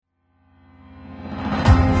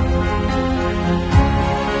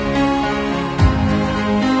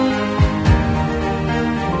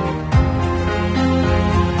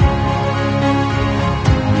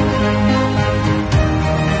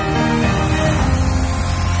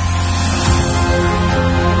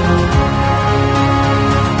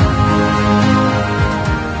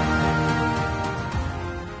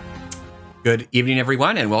Good evening,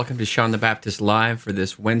 everyone, and welcome to Sean the Baptist Live for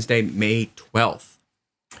this Wednesday, May 12th.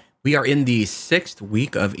 We are in the 6th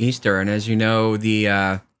week of Easter, and as you know,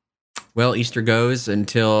 Easter goes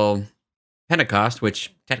until Pentecost,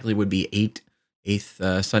 which technically would be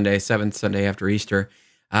 8th Sunday, 7th Sunday after Easter.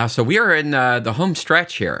 So we are in the home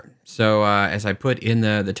stretch here. So as I put in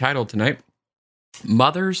the title tonight,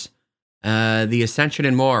 Mothers, the Ascension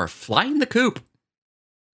and More, Flying the Coop.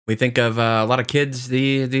 We think of a lot of kids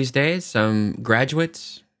these days. Some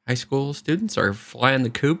graduates, high school students, are flying the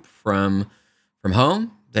coop from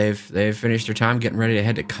home. They've finished their time getting ready to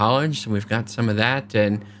head to college, so we've got some of that.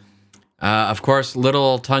 And of course,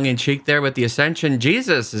 little tongue in cheek there with the Ascension.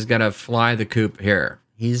 Jesus is going to fly the coop here.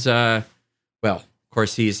 He's of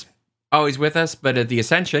course, he's always with us, but at the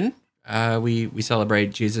Ascension, we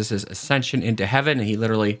celebrate Jesus' ascension into heaven. He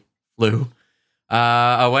literally flew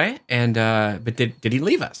away, and but did he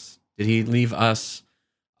leave us? Did he leave us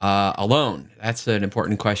alone? That's an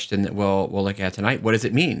important question that we'll look at tonight. What does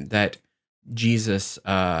it mean that Jesus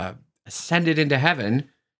ascended into heaven,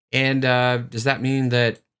 and does that mean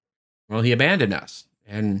that he abandoned us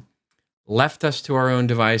and left us to our own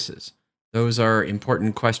devices? Those are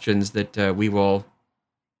important questions that we will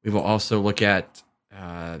also look at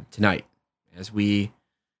tonight as we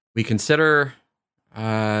consider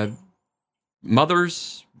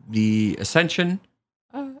mothers, the Ascension,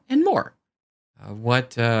 and more.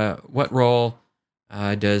 What role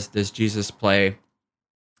does Jesus play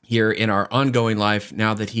here in our ongoing life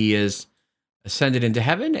now that he is ascended into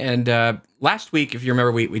heaven? And last week, if you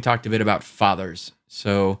remember, we talked a bit about fathers.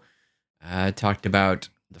 So talked about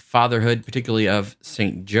the fatherhood, particularly of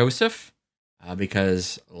Saint Joseph,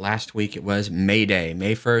 because last week it was May Day,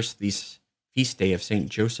 May 1st, the feast day of Saint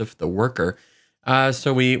Joseph the Worker.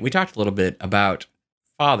 So we talked a little bit about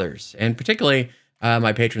fathers, and particularly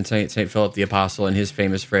my patron saint, St. Philip the Apostle, and his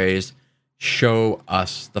famous phrase, "Show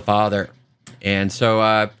us the Father." And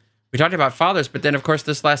so we talked about fathers, but then, of course,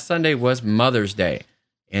 this last Sunday was Mother's Day.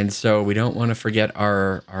 And so we don't want to forget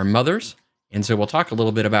our mothers. And so we'll talk a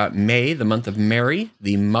little bit about May, the month of Mary,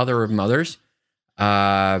 the mother of mothers.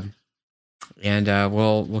 And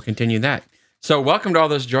we'll continue that. So welcome to all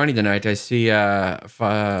those joining tonight. I see,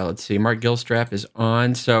 let's see, Mark Gilstrap is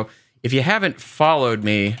on. So if you haven't followed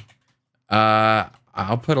me,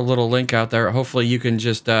 I'll put a little link out there. Hopefully you can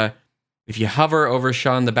just, if you hover over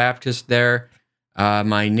Sean the Baptist there,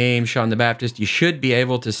 my name, Sean the Baptist, you should be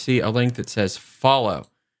able to see a link that says follow.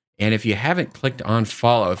 And if you haven't clicked on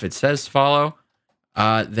follow, if it says follow,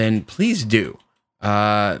 then please do.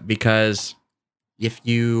 Because if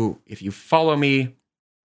you follow me,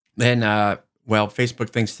 then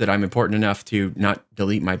Facebook thinks that I'm important enough to not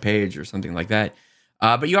delete my page or something like that.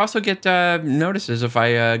 But you also get notices if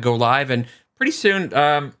I go live. And pretty soon,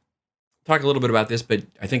 talk a little bit about this, but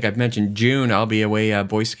I think I've mentioned June, I'll be away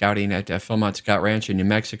Boy Scouting at Philmont Scout Ranch in New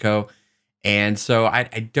Mexico. And so I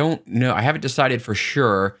don't know. I haven't decided for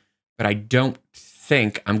sure, but I don't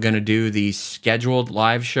think I'm going to do the scheduled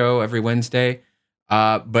live show every Wednesday.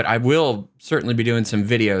 But I will certainly be doing some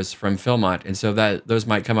videos from Philmont, and so that those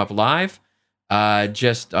might come up live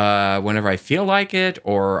just whenever I feel like it,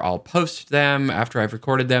 or I'll post them after I've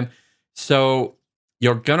recorded them. So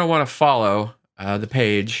you're going to want to follow the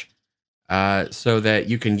page so that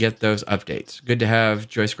you can get those updates. Good to have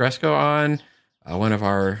Joyce Gresco on, one of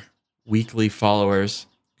our weekly followers.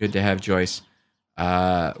 Good to have Joyce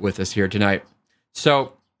with us here tonight.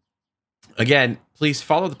 So again, please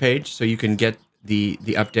follow the page so you can get the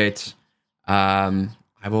updates.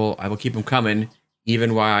 I will keep them coming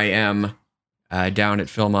even while I am down at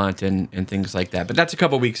Philmont and things like that. But that's a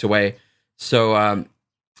couple weeks away. So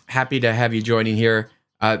happy to have you joining here.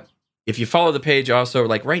 If you follow the page also,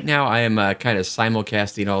 like right now, I am kind of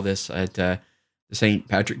simulcasting all this at the St.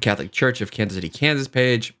 Patrick Catholic Church of Kansas City, Kansas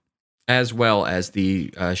page, as well as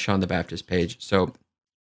the Sean the Baptist page. So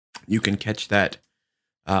you can catch that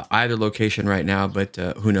either location right now, but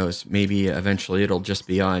who knows? Maybe eventually it'll just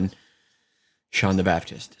be on Sean the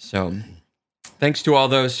Baptist. So thanks to all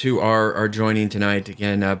those who are joining tonight.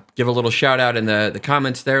 Again, give a little shout out in the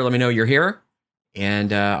comments there. Let me know you're here,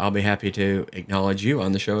 and I'll be happy to acknowledge you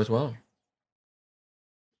on the show as well.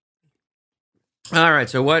 All right,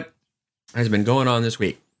 so what has been going on this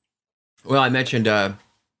week? Well, I mentioned a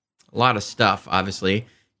lot of stuff, obviously,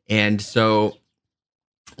 and so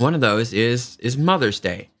one of those is Mother's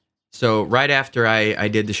Day. So right after I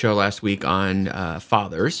did the show last week on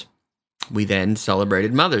fathers, we then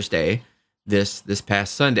celebrated Mother's Day this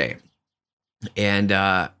past Sunday. And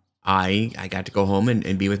I got to go home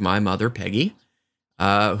and be with my mother, Peggy,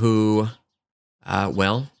 who, I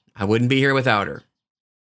wouldn't be here without her,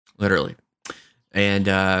 literally.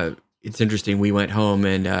 And it's interesting. We went home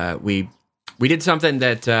and we did something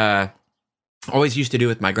that always used to do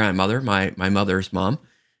with my grandmother, my mother's mom.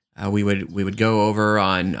 We would go over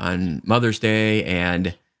on Mother's Day,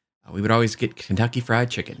 and we would always get Kentucky Fried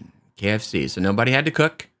Chicken, KFC. So nobody had to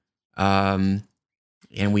cook, and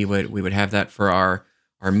we would have that for our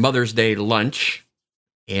Mother's Day lunch,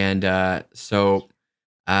 and so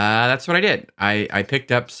that's what I did. I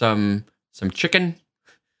picked up some chicken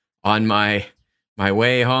on my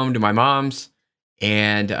way home to my mom's,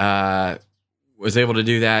 and was able to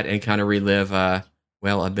do that and kind of relive a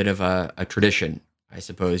bit of a tradition, I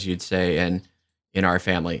suppose you'd say, in our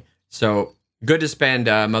family. So good to spend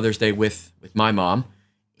Mother's Day with my mom,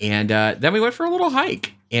 and then we went for a little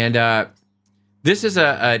hike. And this is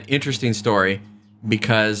an interesting story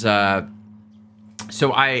because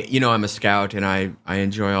so I'm a scout and I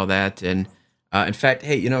enjoy all that. And in fact,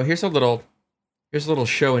 hey, here's a little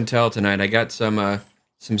show and tell tonight. I got some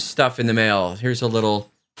stuff in the mail. Here's a little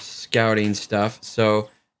scouting stuff. So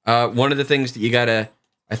one of the things that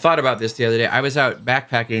I thought about this the other day. I was out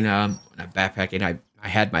backpacking. Not backpacking. I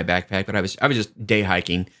had my backpack, but I was just day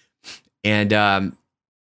hiking, and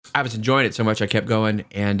I was enjoying it so much I kept going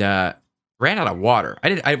and ran out of water.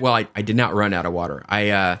 I did not run out of water.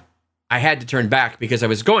 I had to turn back because I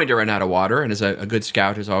was going to run out of water, and as a good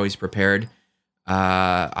scout is always prepared,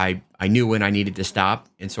 I knew when I needed to stop,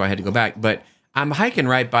 and so I had to go back. But I'm hiking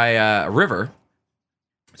right by a river,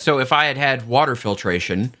 so if I had water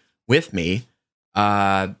filtration with me,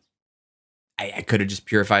 I could have just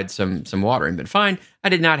purified some water and been fine. I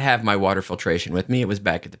did not have my water filtration with me. It was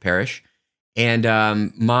back at the parish. And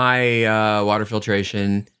my water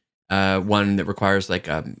filtration, one that requires like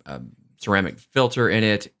a ceramic filter in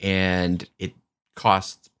it, and it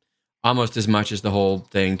costs almost as much as the whole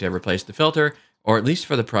thing to replace the filter, or at least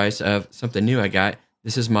for the price of something new I got.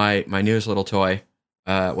 This is my newest little toy.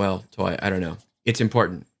 Toy, I don't know. It's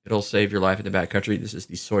important. It'll save your life in the backcountry. This is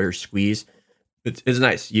the Sawyer Squeeze. It's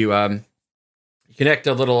nice. You connect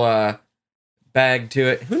a little bag to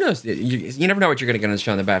it. Who knows? You never know what you're going to get on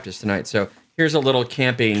Sean the Baptist tonight. So here's a little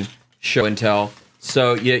camping show and tell.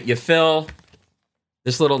 So you fill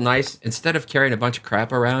this little nice, instead of carrying a bunch of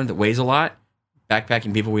crap around that weighs a lot,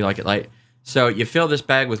 backpacking people, we like it light. So you fill this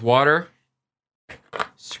bag with water,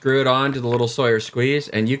 screw it on to the little Sawyer Squeeze,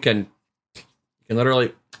 and you can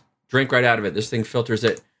literally drink right out of it. This thing filters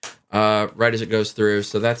it right as it goes through.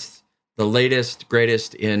 So that's the latest,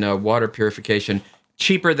 greatest in water purification,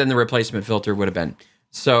 cheaper than the replacement filter would have been.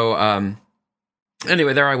 So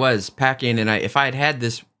anyway, there I was packing, and if I had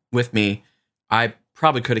this with me, I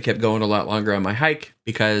probably could have kept going a lot longer on my hike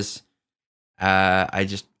because I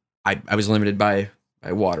was limited by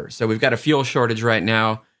water. So we've got a fuel shortage right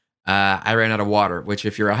now. I ran out of water, which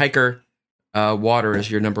if you're a hiker, water is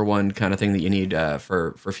your number one kind of thing that you need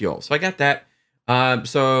for fuel. So I got that.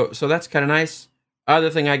 So that's kind of nice. Other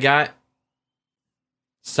thing I got,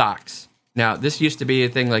 socks. Now, this used to be a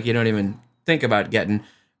thing like you don't even think about getting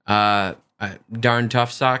darn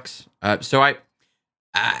tough socks. So I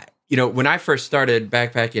when I first started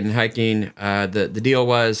backpacking and hiking, the deal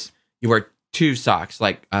was you wear two socks,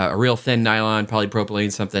 like a real thin nylon,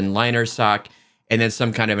 polypropylene, something liner sock, and then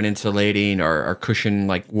some kind of an insulating or cushion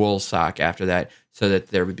like wool sock after that, so that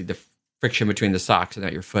there would be the friction between the socks and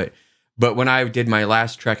not your foot. But when I did my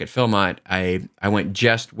last trek at Philmont, I went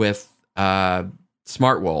just with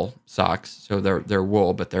Smart Wool socks. So they're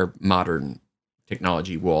wool, but they're modern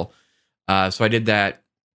technology wool. So I did that,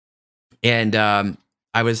 and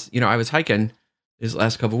I was hiking these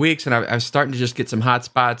last couple of weeks, and I was starting to just get some hot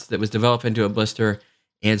spots that was developing into a blister.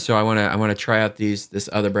 And so I want to try out this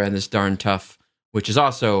other brand, this Darn Tough, which is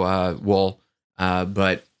also wool,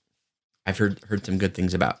 but I've heard some good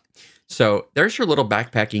things about. So there's your little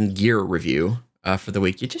backpacking gear review for the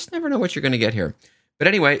week. You just never know what you're going to get here. But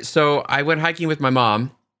anyway, so I went hiking with my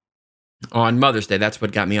mom on Mother's Day. That's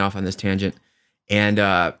what got me off on this tangent.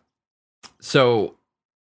 And so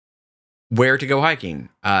where to go hiking?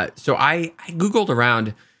 So I Googled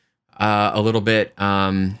around a little bit,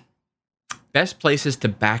 best places to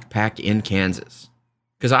backpack in Kansas.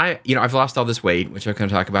 Because I've lost all this weight, which I'm going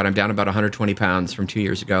to talk about. I'm down about 120 pounds from 2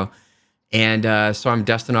 years ago. And so I'm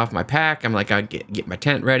dusting off my pack. I'm like, I get my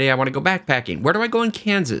tent ready. I want to go backpacking. Where do I go in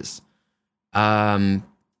Kansas? So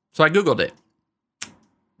I Googled it.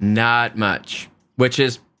 Not much, which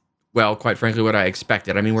is, well, quite frankly, what I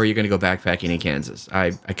expected. I mean, where are you going to go backpacking in Kansas?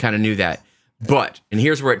 I kind of knew that. But, and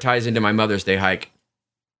here's where it ties into my Mother's Day hike.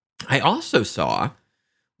 I also saw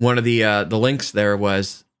one of the links there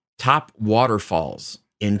was top waterfalls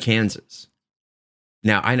in Kansas.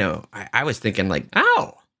 Now, I know, I was thinking like,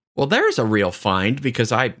 oh, well, there's a real find,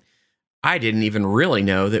 because I I didn't even really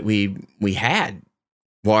know that we had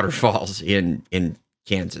waterfalls in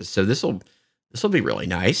Kansas. So this will be really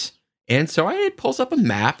nice. And so it pulls up a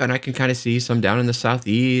map, and I can kind of see some down in the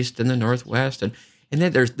southeast and the northwest, and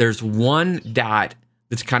then there's one dot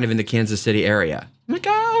that's kind of in the Kansas City area. I'm like,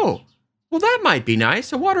 oh, well, that might be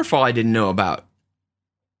nice. A waterfall I didn't know about.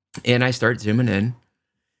 And I start zooming in,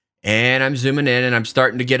 and I'm zooming in, and I'm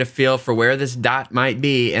starting to get a feel for where this dot might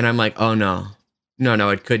be. And I'm like, oh no,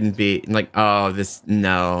 it couldn't be. I'm like, oh,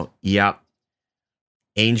 no, yep.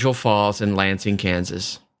 Angel Falls in Lansing,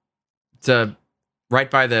 Kansas. It's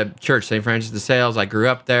right by the church, St. Francis de Sales. I grew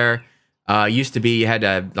up there. Used to be you had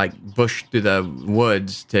to like bush through the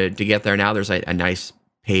woods to get there. Now there's a nice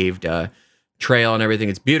paved trail and everything.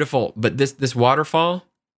 It's beautiful. But this waterfall,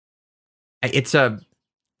 it's a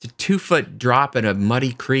 2-foot drop in a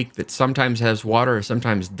muddy creek that sometimes has water or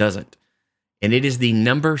sometimes doesn't. And it is the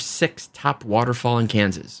number 6 top waterfall in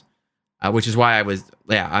Kansas, which is why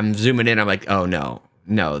I'm zooming in. I'm like, oh no.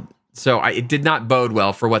 So it did not bode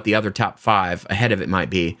well for what the other top 5 ahead of it might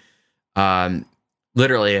be.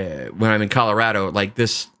 Literally, when I'm in Colorado, like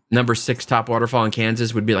this number 6 top waterfall in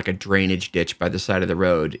Kansas would be like a drainage ditch by the side of the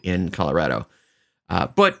road in Colorado.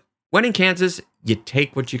 But when in Kansas, you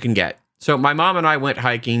take what you can get. So my mom and I went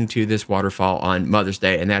hiking to this waterfall on Mother's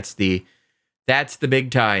Day, and that's the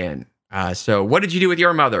big tie-in. So what did you do with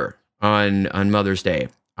your mother on Mother's Day?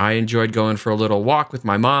 I enjoyed going for a little walk with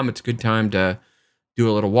my mom. It's a good time to do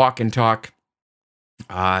a little walk and talk.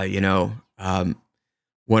 One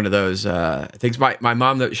of those things. My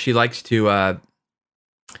mom, she likes to. I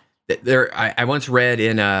once read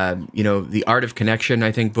in The Art of Connection,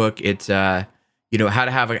 I think, book. It's how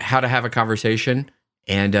to have a conversation,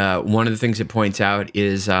 and one of the things it points out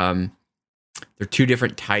is there are 2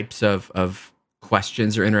 different types of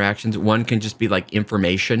questions or interactions. One can just be like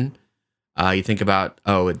information. You think about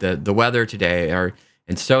the weather today,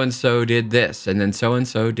 and so did this, and then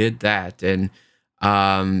so did that, and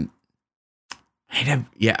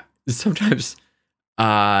sometimes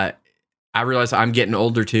I realize I'm getting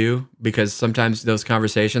older too, because sometimes those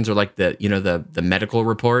conversations are like the medical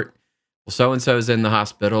report. Well, so and so's in the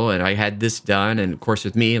hospital, and I had this done, and of course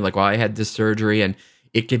with me, like, well, I had this surgery, and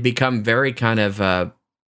it could become very kind of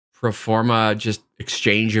pro forma, just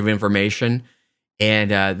exchange of information.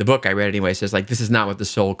 And the book I read anyway says, like, this is not what the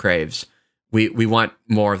soul craves. We want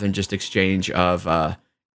more than just exchange of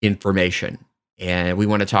information, and we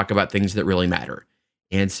want to talk about things that really matter.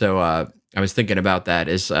 And so I was thinking about that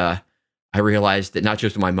as I realized that not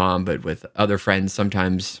just with my mom, but with other friends,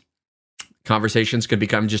 sometimes conversations can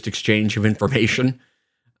become just exchange of information.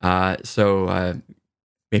 So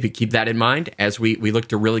maybe keep that in mind as we look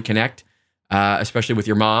to really connect, especially with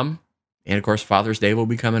your mom. And of course, Father's Day will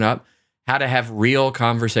be coming up. How to have real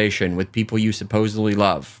conversation with people you supposedly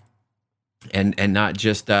love, and not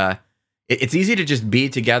just it's easy to just be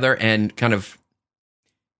together and kind of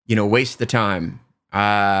waste the time.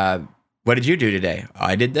 What did you do today?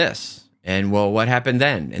 I did this. And well, what happened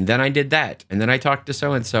then? And then I did that. And then I talked to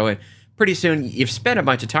so-and-so. And pretty soon you've spent a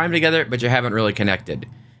bunch of time together, but you haven't really connected.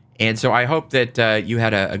 And so I hope that you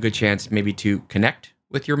had a good chance maybe to connect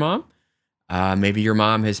with your mom. Maybe your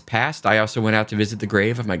mom has passed. I also went out to visit the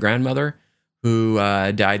grave of my grandmother, who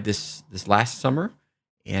died this last summer.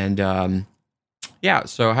 And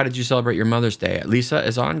so how did you celebrate your Mother's Day? Lisa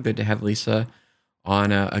is on. Good to have Lisa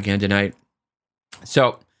on again tonight.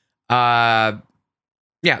 So,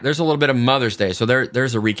 there's a little bit of Mother's Day. So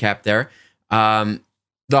there's a recap there.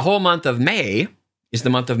 The whole month of May is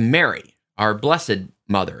the month of Mary, our Blessed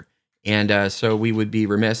Mother. And so we would be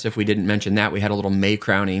remiss if we didn't mention that. We had a little May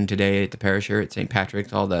crowning today at the parish here at St.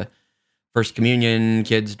 Patrick's. All the First Communion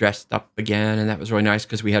kids dressed up again, and that was really nice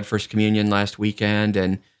because we had First Communion last weekend,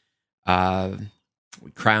 and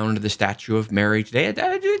we crowned the statue of Mary today.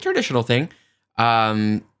 A traditional thing.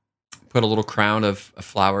 Put a little crown of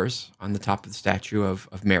flowers on the top of the statue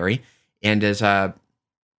of Mary. And as I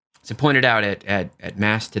pointed out at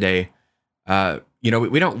Mass today, we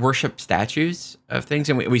don't worship statues of things,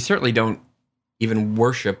 and we certainly don't even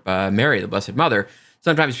worship Mary, the Blessed Mother.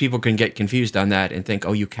 Sometimes people can get confused on that and think,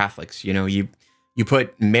 oh, you Catholics, you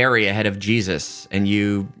put Mary ahead of Jesus, and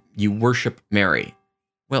you worship Mary.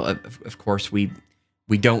 Well, of course, we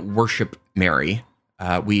don't worship Mary.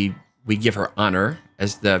 We give her honor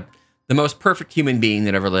as the most perfect human being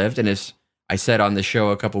that ever lived. And as I said on the show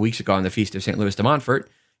a couple weeks ago on the Feast of St. Louis de Montfort,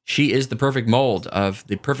 she is the perfect mold of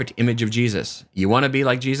the perfect image of Jesus. You want to be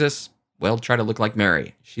like Jesus? Well, try to look like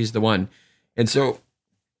Mary. She's the one. And so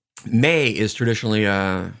May is traditionally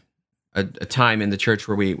a time in the church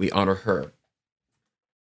where we honor her.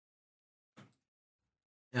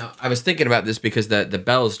 Now, I was thinking about this because the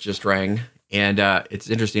bells just rang, and it's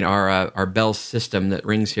interesting. Our bell system that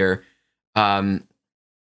rings here, um,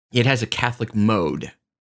 it has a Catholic mode,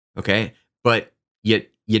 okay, but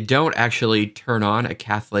you don't actually turn on a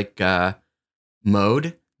Catholic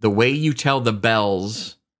mode. The way you tell the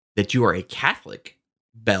bells that you are a Catholic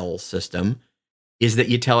bell system is that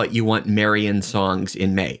you tell it you want Marian songs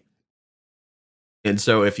in May. And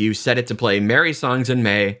so if you set it to play Mary songs in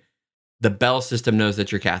May, the bell system knows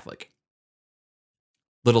that you're Catholic.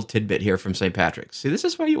 Little tidbit here from St. Patrick's. See, this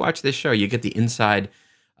is why you watch this show. You get the inside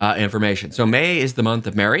information. So May is the month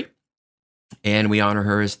of Mary, and we honor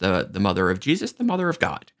her as the mother of Jesus, the mother of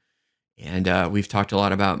God. And we've talked a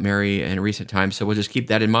lot about Mary in recent times, so we'll just keep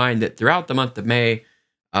that in mind, that throughout the month of May,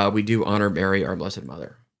 we do honor Mary, our Blessed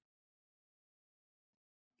Mother.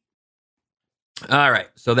 All right,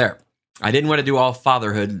 so there. I didn't want to do all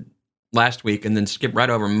fatherhood last week and then skip right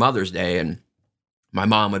over Mother's Day, and my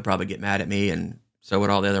mom would probably get mad at me, and so would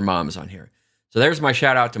all the other moms on here. So there's my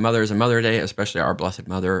shout out to mothers and Mother Day, especially our Blessed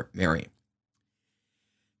Mother, Mary.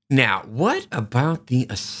 Now, what about the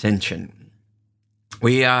Ascension?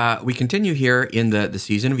 We continue here in the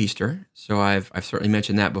season of Easter. So I've certainly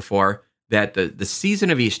mentioned that before, that the season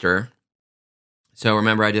of Easter. So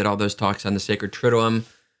remember, I did all those talks on the Sacred Triduum,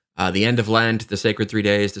 the end of Lent, the Sacred 3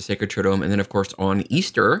 Days, the Sacred Triduum, and then of course on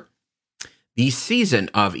Easter, the season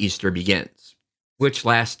of Easter begins, which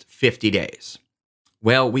lasts 50 days.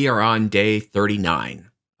 Well, we are on day 39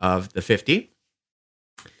 of the 50.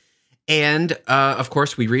 And of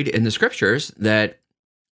course, we read in the scriptures that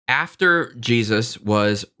after Jesus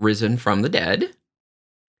was risen from the dead,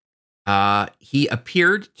 he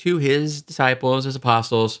appeared to his disciples, his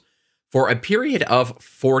apostles, for a period of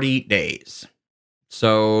 40 days.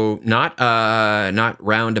 So not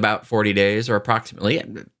round about 40 days or approximately.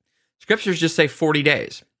 Scriptures just say 40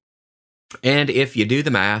 days. And if you do the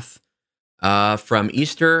math, from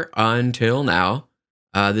Easter until now,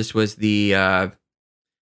 this was the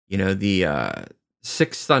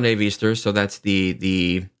sixth Sunday of Easter. So that's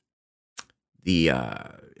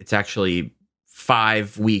it's actually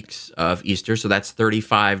 5 weeks of Easter. So that's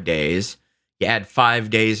 35 days. You add 5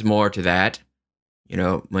 days more to that,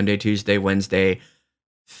 Monday, Tuesday, Wednesday,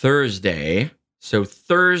 Thursday. So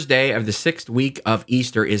Thursday of the 6th week of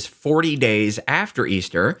Easter is 40 days after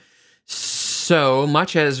Easter. So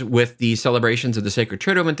much as with the celebrations of the Sacred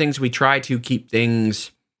Triduum and things, we try to keep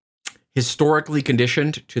things historically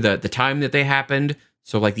conditioned to the time that they happened.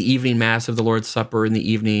 So like the evening mass of the Lord's Supper in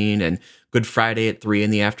the evening, and Good Friday at 3 in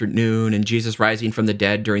the afternoon, and Jesus rising from the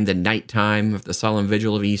dead during the nighttime of the solemn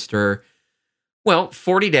vigil of Easter. Well,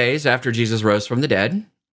 40 days after Jesus rose from the dead,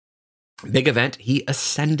 big event, he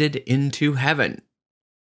ascended into heaven.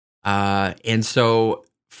 And so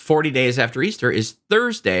 40 days after Easter is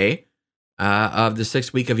Thursday of the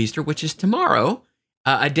 6th week of Easter, which is tomorrow,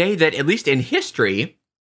 a day that, at least in history,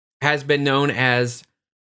 has been known as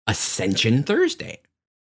Ascension Thursday.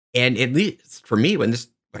 And at least for me, when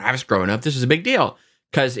I was growing up, this was a big deal,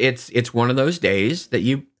 because it's one of those days that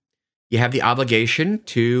you have the obligation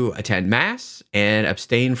to attend Mass and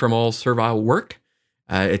abstain from all servile work.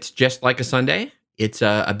 It's just like a Sunday. It's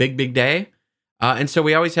a big, big day. And so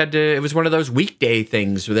we always had to, it was one of those weekday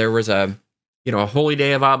things where there was a holy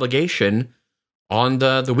day of obligation on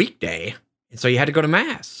the weekday. And so you had to go to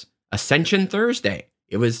Mass, Ascension Thursday.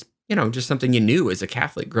 It was, just something you knew as a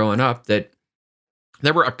Catholic growing up, that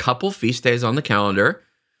there were a couple feast days on the calendar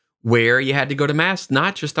where you had to go to Mass,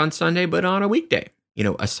 not just on Sunday, but on a weekday.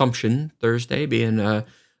 Assumption Thursday being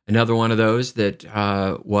another one of those that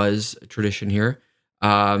was a tradition here.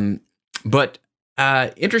 But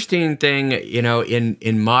interesting thing,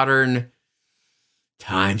 in modern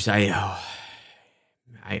times, I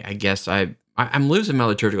guess I'm losing my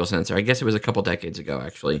liturgical sense there. I guess it was a couple decades ago,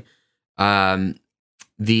 actually.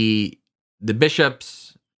 The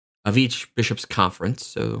bishops of each bishop's conference.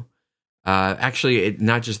 So actually,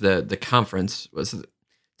 not just the conference it's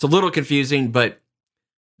a little confusing, but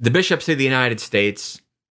the bishops of the United States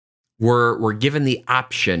were given the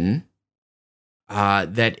option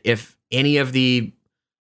that if any of the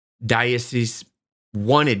dioceses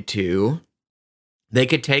wanted to, they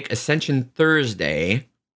could take Ascension Thursday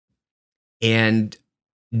and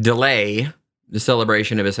delay the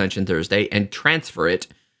celebration of Ascension Thursday and transfer it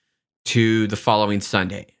to the following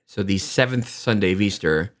Sunday. So the 7th Sunday of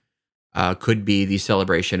Easter could be the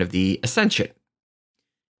celebration of the Ascension.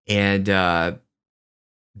 And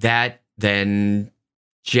that then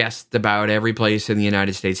just about every place in the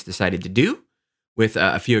United States decided to do, with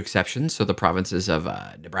a few exceptions. So the provinces of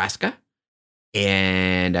Nebraska,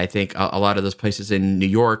 and I think a lot of those places in New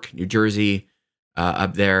York, New Jersey,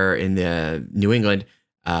 up there in the New England,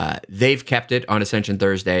 They've kept it on Ascension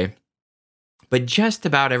Thursday, but just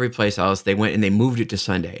about every place else, they went and they moved it to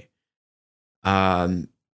Sunday.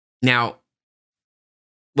 Now,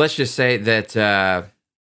 let's just say that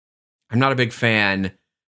I'm not a big fan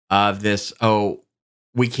of this,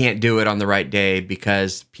 we can't do it on the right day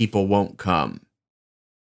because people won't come.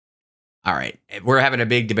 All right. We're having a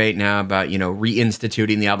big debate now about,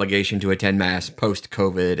 reinstituting the obligation to attend Mass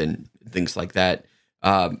post-COVID and things like that.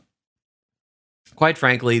 Quite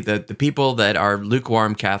frankly, the people that are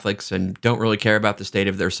lukewarm Catholics and don't really care about the state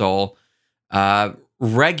of their soul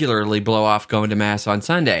regularly blow off going to Mass on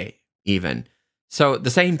Sunday, even. So the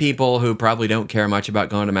same people who probably don't care much about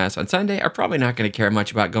going to Mass on Sunday are probably not going to care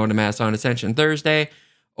much about going to Mass on Ascension Thursday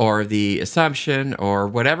or the Assumption or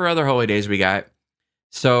whatever other holy days we got.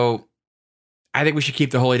 So I think we should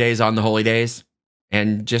keep the holy days on the holy days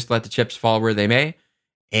and just let the chips fall where they may.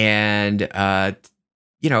 And,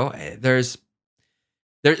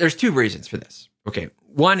 there's two reasons for this. Okay.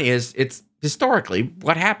 One is it's historically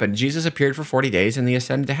what happened. Jesus appeared for 40 days and he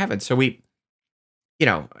ascended to heaven. So we,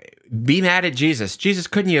 be mad at Jesus. Jesus,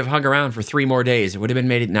 couldn't you have hung around for 3 more days? It would have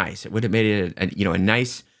made it nice. It would have made it a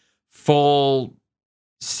nice full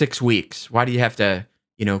 6 weeks. Why do you have to,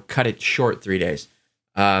 cut it short 3 days?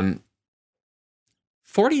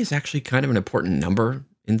 40 is actually kind of an important number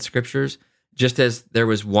in scriptures. Just as there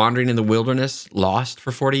was wandering in the wilderness, lost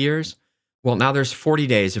for 40 years. Well, now there's 40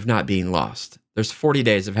 days of not being lost. There's 40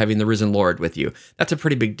 days of having the risen Lord with you. That's a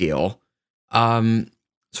pretty big deal.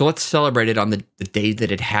 So let's celebrate it on the day that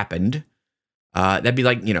it happened. That'd be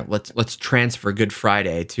like, let's transfer Good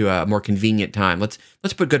Friday to a more convenient time. Let's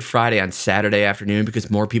put Good Friday on Saturday afternoon because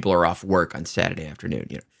more people are off work on Saturday afternoon.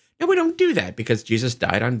 No, we don't do that because Jesus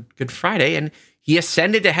died on Good Friday and he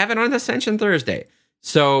ascended to heaven on Ascension Thursday.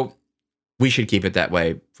 So we should keep it that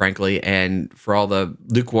way, frankly. And for all the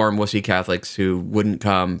lukewarm wussy Catholics who wouldn't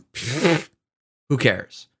come, who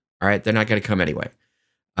cares? All right, they're not going to come anyway.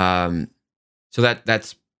 So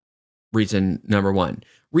that's reason number one.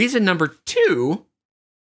 Reason number two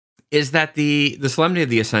is that the Solemnity of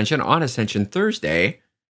the Ascension on Ascension Thursday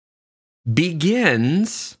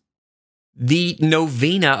begins the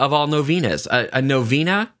novena of all novenas. A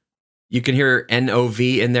novena, you can hear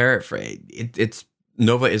N-O-V in there. It's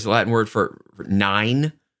nova is the Latin word for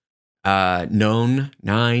 9, known,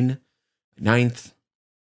 9, ninth.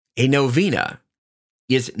 A novena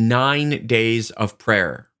is 9 days of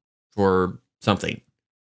prayer for something.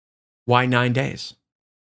 Why 9 days?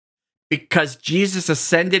 Because Jesus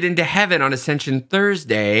ascended into heaven on Ascension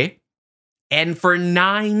Thursday, and for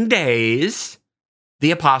 9 days,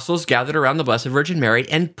 the apostles gathered around the Blessed Virgin Mary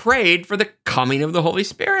and prayed for the coming of the Holy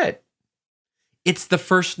Spirit. It's the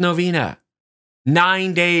first novena.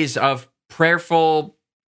 9 days of prayerful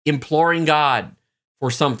imploring God for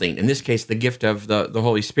something. In this case, the gift of the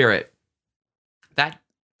Holy Spirit. That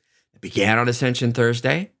began on Ascension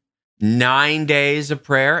Thursday. 9 days of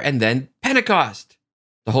prayer, and then Pentecost.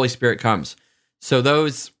 The Holy Spirit comes. So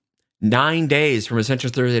those 9 days from Ascension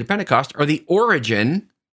Thursday to Pentecost are the origin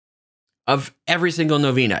of every single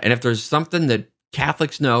novena. And if there's something that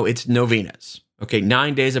Catholics know, it's novenas. Okay,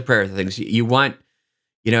 9 days of prayer things. You want,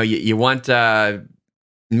 you want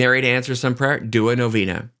Mary to answer some prayer? Do a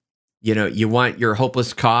novena. You want your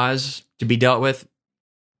hopeless cause to be dealt with?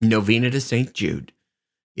 Novena to St. Jude.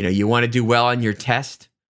 You want to do well on your test?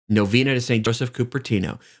 Novena to St. Joseph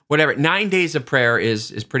Cupertino. Whatever. 9 days of prayer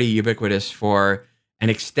is pretty ubiquitous for an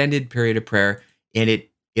extended period of prayer. And it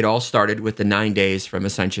all started with the 9 days from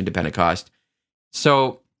Ascension to Pentecost.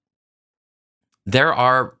 So there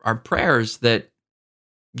are prayers that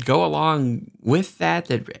go along with that.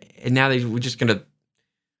 And now we're just going to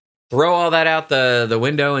throw all that out the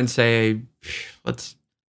window and say, a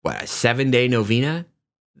 7-day novena?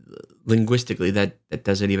 Linguistically, that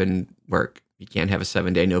doesn't even work. You can't have a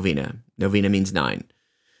 7-day novena. Novena means 9.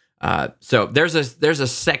 So there's a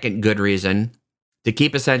second good reason to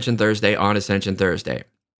keep Ascension Thursday on Ascension Thursday.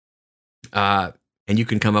 And you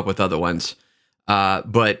can come up with other ones.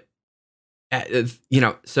 But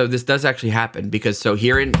so this does actually happen because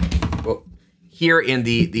here in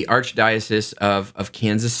the Archdiocese of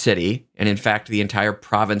Kansas City, and in fact the entire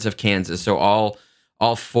province of Kansas, so all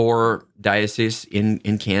 4 dioceses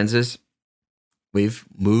in Kansas, we've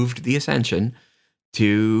moved the Ascension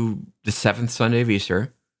to the 7th Sunday of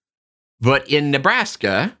Easter. But in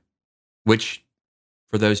Nebraska, which,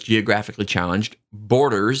 for those geographically challenged,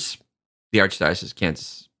 borders the Archdiocese of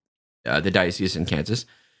Kansas, the diocese in Kansas,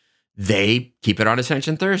 they keep it on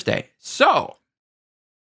Ascension Thursday. So,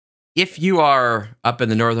 if you are up in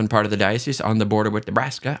the northern part of the diocese on the border with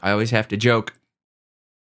Nebraska, I always have to joke,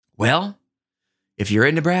 well, if you're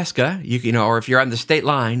in Nebraska, or if you're on the state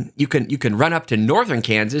line, you can run up to northern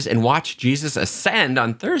Kansas and watch Jesus ascend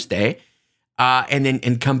on Thursday,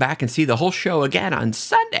 and come back and see the whole show again on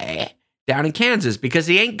Sunday down in Kansas, because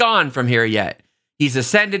he ain't gone from here yet. He's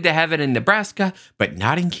ascended to heaven in Nebraska, but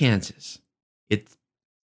not in Kansas.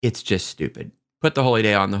 It's just stupid. Put the holy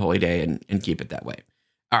day on the holy day and keep it that way.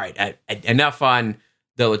 All right, enough on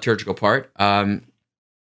the liturgical part of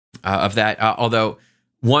that. Although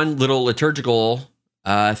one little liturgical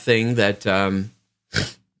thing that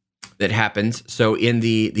happens. So in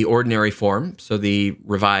the ordinary form, so the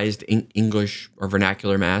revised English or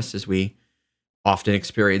vernacular Mass, as we often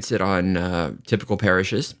experience it on typical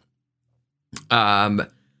parishes, the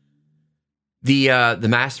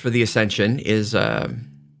Mass for the Ascension is,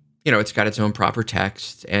 it's got its own proper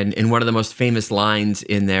text, and one of the most famous lines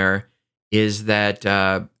in there is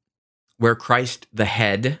that where Christ the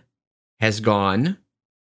head has gone,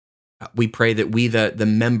 we pray that we the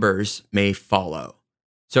members may follow.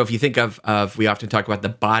 So if you think of we often talk about the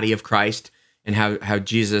body of Christ and how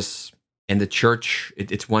Jesus and the church,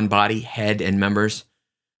 it's one body, head and members.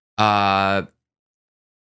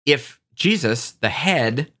 If Jesus, the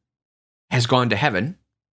head, has gone to heaven,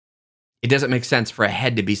 it doesn't make sense for a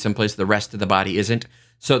head to be someplace the rest of the body isn't.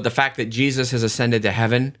 So the fact that Jesus has ascended to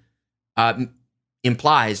heaven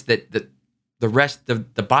implies that the rest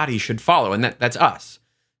of the body should follow, and that's us.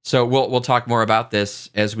 So we'll talk more about this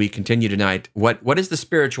as we continue tonight. What is the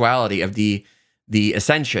spirituality of the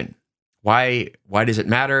ascension? Why does it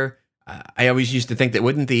matter? I always used to think that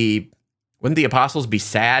wouldn't the apostles be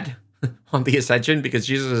sad on the ascension because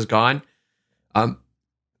Jesus is gone?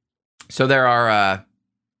 So there are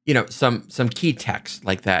some key texts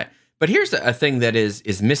like that. But here's a thing that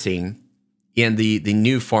is missing in the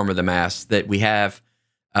new form of the Mass that we have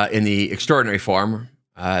in the extraordinary form,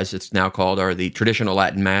 as it's now called, or the traditional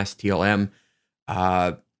Latin Mass, TLM.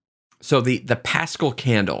 So the Paschal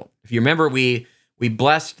Candle. If you remember, we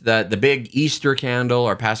blessed the big Easter candle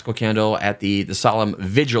or Paschal Candle at the solemn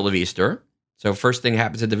Vigil of Easter. So first thing that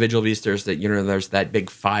happens at the Vigil of Easter is that there's that big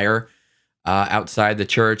fire outside the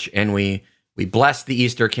church, and we bless the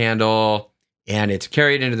Easter candle, and it's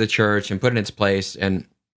carried into the church and put in its place, and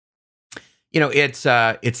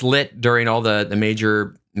it's lit during all the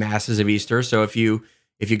major masses of Easter. So if you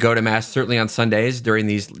go to Mass, certainly on Sundays during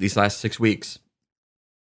these last 6 weeks,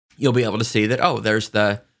 you'll be able to see that,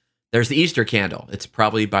 there's the Easter candle. It's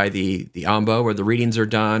probably by the ambo where the readings are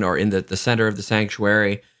done, or in the center of the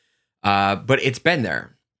sanctuary. But it's been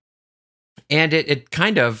there. And it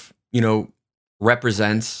kind of,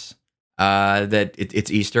 represents that it's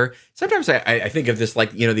Easter. Sometimes I think of this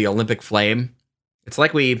like, the Olympic flame. It's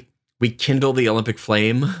like we kindle the Olympic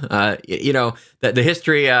flame. The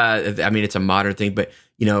history, it's a modern thing, but,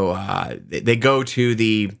 they go to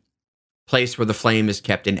the place where the flame is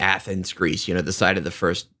kept in Athens, Greece, the site of the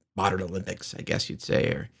first modern Olympics, I guess you'd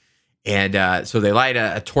say. So they light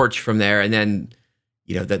a torch from there, and then,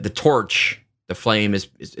 the torch, the flame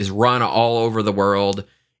is run all over the world,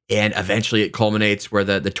 and eventually it culminates where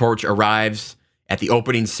the torch arrives at the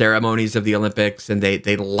opening ceremonies of the Olympics, and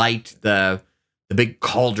they light the big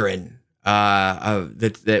cauldron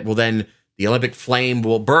that will then, the Olympic flame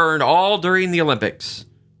will burn all during the Olympics,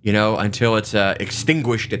 until it's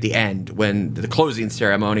extinguished at the end, when the closing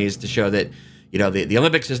ceremony is to show that, the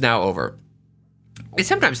Olympics is now over. I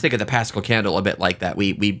sometimes think of the Paschal Candle a bit like that.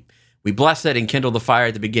 We bless it and kindle the fire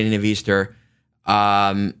at the beginning of Easter,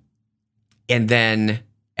 and then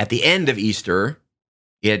at the end of Easter,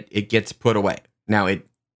 it gets put away. Now it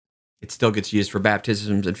still gets used for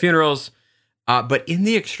baptisms and funerals, but in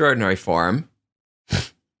the extraordinary form,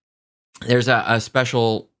 there's a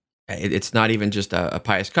special. It's not even just a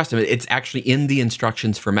pious custom. It's actually in the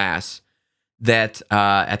instructions for Mass that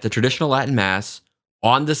at the traditional Latin Mass,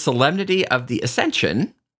 on the solemnity of the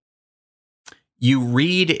Ascension, you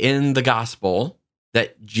read in the Gospel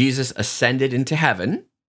that Jesus ascended into heaven,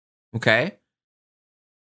 okay?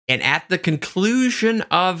 And at the conclusion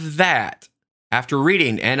of that, after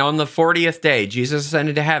reading, and on the 40th day, Jesus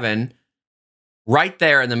ascended to heaven, right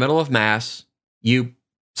there in the middle of Mass, you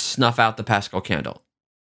snuff out the Paschal Candle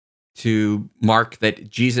to mark that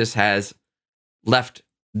Jesus has left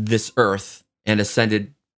this earth and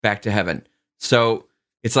ascended back to heaven. So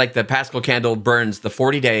it's like the Paschal Candle burns the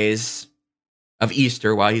 40 days of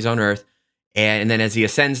Easter while he's on earth, and then as he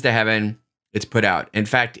ascends to heaven, it's put out. In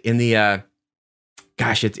fact, in the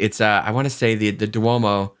it's I want to say the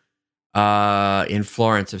Duomo in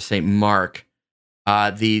Florence of St. Mark,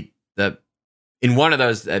 in one of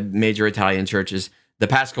those major Italian churches, the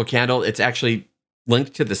Paschal Candle, it's actually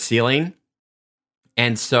linked to the ceiling,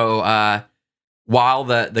 and so while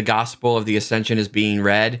the gospel of the ascension is being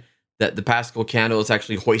read, that the Paschal candle is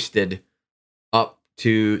actually hoisted up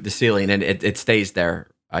to the ceiling, and it stays there,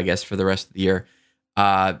 I guess, for the rest of the year.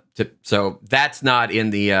 So that's not in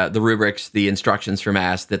the rubrics, the instructions for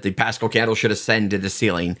Mass, that the Paschal candle should ascend to the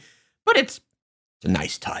ceiling, but it's a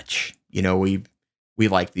nice touch. We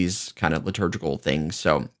like these kind of liturgical things.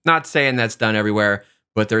 So not saying that's done everywhere,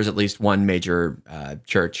 but there's at least one major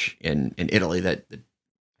church in Italy that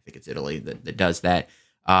I think it's Italy that does that.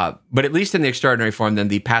 But at least in the extraordinary form, then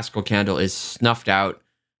the Paschal candle is snuffed out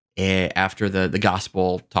after the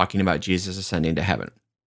gospel talking about Jesus ascending to heaven.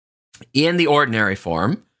 In the ordinary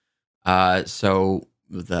form, so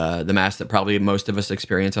the Mass that probably most of us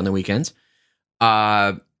experience on the weekends,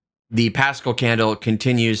 the Paschal candle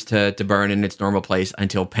continues to burn in its normal place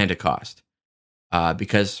until Pentecost,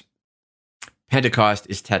 because Pentecost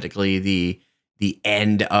is technically the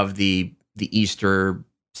end of the Easter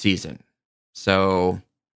season. So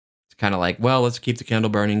it's kind of like, well, let's keep the candle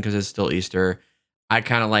burning because it's still Easter. I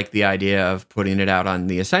kind of like the idea of putting it out on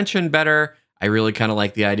the Ascension better. I really kind of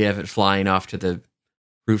like the idea of it flying off to the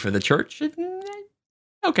roof of the church.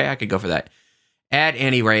 Okay, I could go for that. At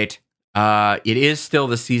any rate, it is still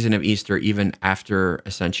the season of Easter even after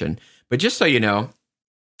Ascension. But just so you know,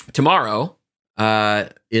 tomorrow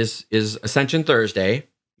is Ascension Thursday.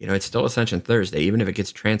 It's still Ascension Thursday, even if it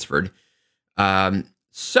gets transferred.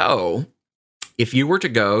 So if you were to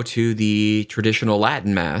go to the traditional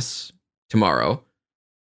Latin Mass tomorrow,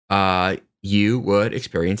 you would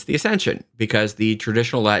experience the Ascension, because the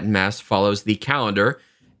traditional Latin Mass follows the calendar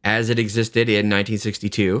as it existed in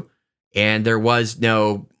 1962, and there was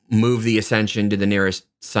no move the Ascension to the nearest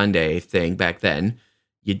Sunday thing back then.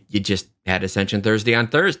 You just had Ascension Thursday on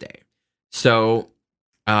Thursday. So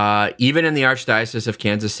even in the Archdiocese of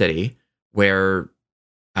Kansas City, where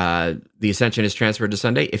the Ascension is transferred to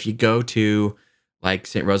Sunday, if you go to like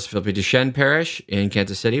St. Rose Philippi Duchesne Parish in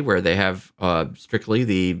Kansas City, where they have strictly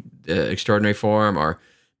the extraordinary form, or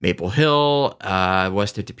Maple Hill,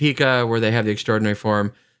 west of Topeka, where they have the extraordinary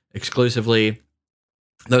form exclusively,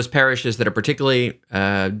 those parishes that are particularly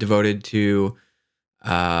devoted to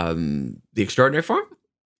the extraordinary form,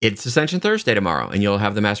 it's Ascension Thursday tomorrow, and you'll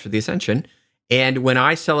have the Mass for the Ascension. And when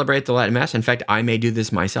I celebrate the Latin Mass, in fact, I may do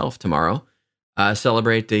this myself tomorrow,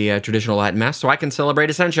 celebrate the traditional Latin Mass, so I can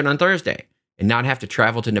celebrate Ascension on Thursday and not have to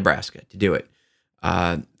travel to Nebraska to do it.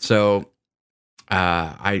 So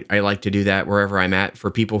I like to do that wherever I'm at.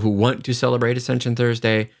 For people who want to celebrate Ascension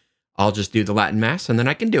Thursday, I'll just do the Latin Mass, and then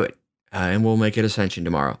I can do it, and we'll make it Ascension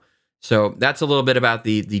tomorrow. So that's a little bit about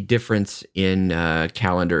the difference in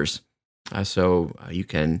calendars. So you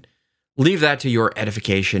can leave that to your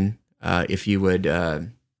edification, if you would.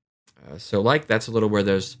 That's a little where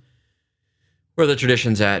the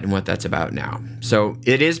tradition's at and what that's about now. So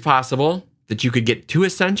it is possible that you could get 2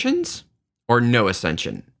 Ascensions or no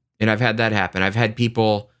Ascension. And I've had that happen. I've had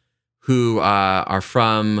people who are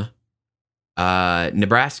from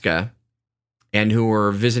Nebraska and who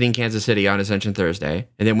were visiting Kansas City on Ascension Thursday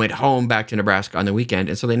and then went home back to Nebraska on the weekend.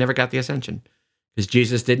 And so they never got the Ascension because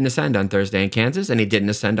Jesus didn't ascend on Thursday in Kansas and he didn't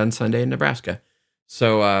ascend on Sunday in Nebraska.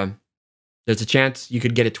 So there's a chance you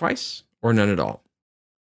could get it twice or none at all.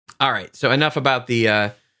 All right. So enough about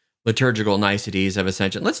the liturgical niceties of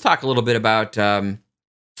Ascension. Let's talk a little bit about, the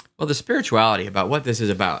spirituality, about what this is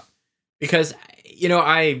about. Because,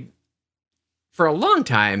 I, for a long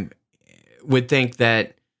time, would think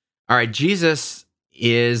that, all right, Jesus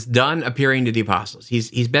is done appearing to the apostles.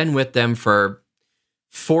 He's been with them for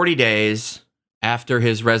 40 days after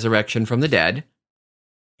his resurrection from the dead,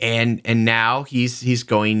 and now he's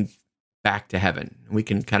going back to heaven. We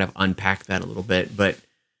can kind of unpack that a little bit, but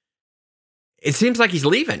it seems like he's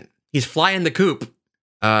leaving. He's flying the coop,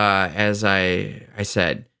 as I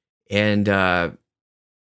said. And,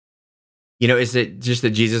 is it just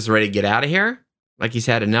that Jesus is ready to get out of here? Like he's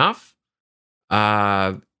had enough?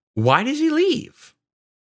 Why does he leave?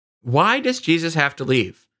 Why does Jesus have to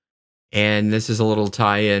leave? And this is a little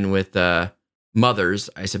tie-in with mothers,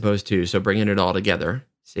 I suppose, too. So bringing it all together.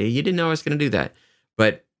 See, you didn't know I was going to do that.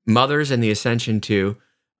 But mothers and the Ascension, too.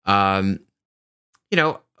 What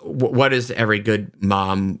does every good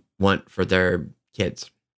mom want for their kids?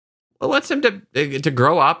 Well, wants them to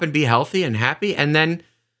grow up and be healthy and happy and then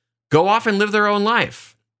go off and live their own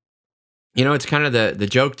life. It's kind of the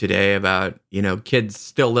joke today about, kids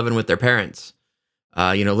still living with their parents,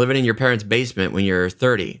 living in your parents' basement when you're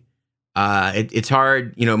 30. It's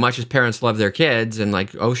hard, much as parents love their kids and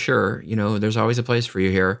like, oh, sure, there's always a place for you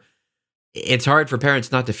here. It's hard for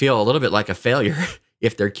parents not to feel a little bit like a failure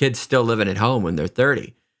if their kid's still living at home when they're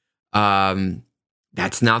 30.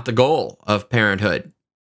 That's not the goal of parenthood.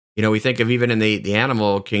 We think of even in the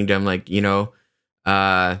animal kingdom, like,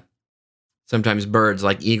 uh, sometimes birds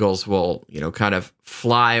like eagles will, kind of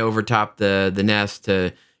fly over top the nest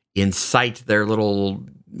to incite their little,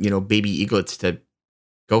 baby eaglets to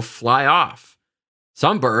go fly off.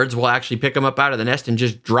 Some birds will actually pick them up out of the nest and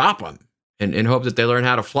just drop them and hope that they learn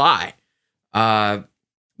how to fly.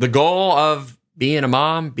 The goal of being a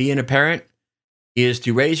mom, being a parent, is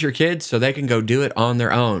to raise your kids so they can go do it on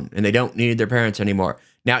their own and they don't need their parents anymore.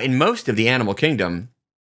 Now, in most of the animal kingdom,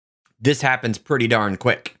 this happens pretty darn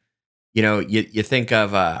quick. You think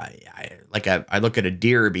of I look at a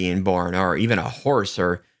deer being born, or even a horse,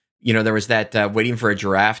 or there was that waiting for a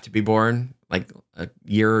giraffe to be born like a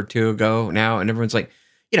year or two ago now, and everyone's like,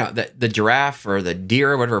 the giraffe or the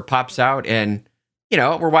deer or whatever pops out, and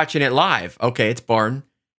we're watching it live. Okay, it's born,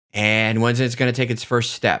 and when's it's going to take its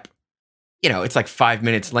first step? It's like 5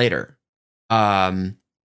 minutes later.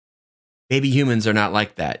 Baby humans are not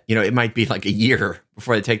like that. It might be like a year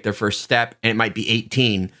before they take their first step, and it might be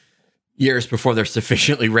 18 years before they're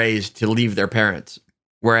sufficiently raised to leave their parents.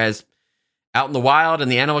 Whereas out in the wild in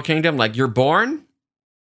the animal kingdom, like, you're born,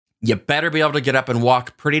 you better be able to get up and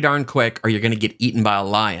walk pretty darn quick, or you're going to get eaten by a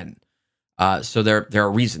lion. So there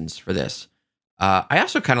are reasons for this. I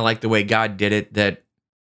also kind of like the way God did it, that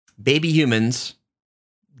baby humans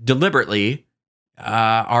deliberately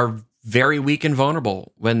are very weak and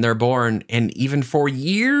vulnerable when they're born, and even for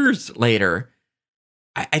years later.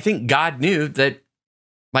 I think God knew that,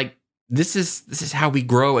 like, this is how we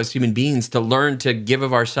grow as human beings, to learn to give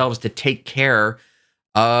of ourselves to take care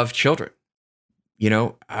of children.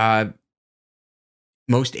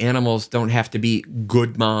 Most animals don't have to be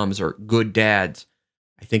good moms or good dads.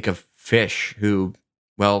 I think of fish who,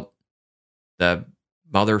 well, the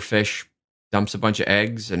mother fish dumps a bunch of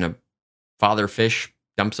eggs, and a father fish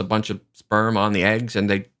dumps a bunch of sperm on the eggs, and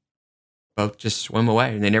they both just swim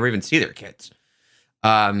away, and they never even see their kids.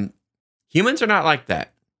 Humans are not like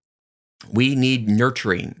that. We need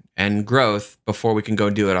nurturing and growth before we can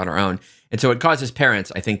go do it on our own. And so it causes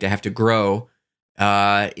parents, I think, to have to grow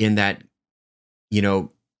in that,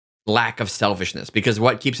 lack of selfishness. Because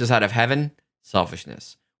what keeps us out of heaven?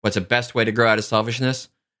 Selfishness. What's the best way to grow out of selfishness?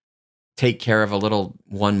 Take care of a little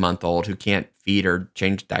 1-month-old who can't feed or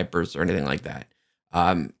change diapers or anything like that.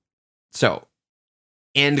 So,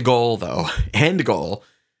 end goal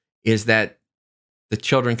is that the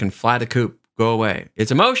children can fly the coop, go away.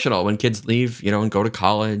 It's emotional when kids leave, and go to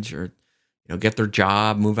college, or, get their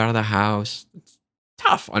job, move out of the house. It's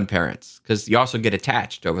tough on parents because you also get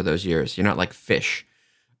attached over those years. You're not like fish.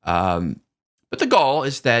 But the goal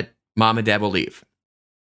is that mom and dad will leave.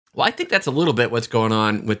 Well, I think that's a little bit what's going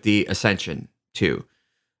on with the ascension too.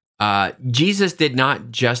 Jesus did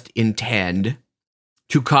not just intend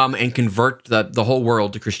to come and convert the whole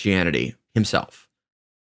world to Christianity himself.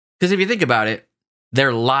 Because if you think about it, there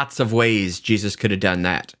are lots of ways Jesus could have done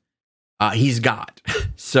that. He's God.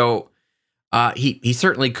 So he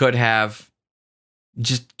certainly could have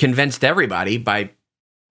just convinced everybody by,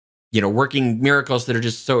 working miracles that are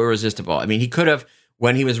just so irresistible. I mean, he could have,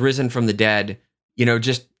 when he was risen from the dead,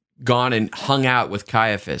 just gone and hung out with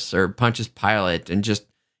Caiaphas or Pontius Pilate and just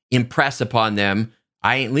impress upon them,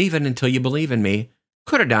 I ain't leaving until you believe in me.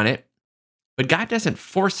 Could have done it. But God doesn't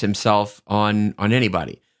force himself on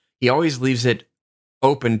anybody. He always leaves it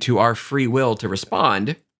open to our free will to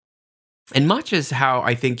respond. And much as how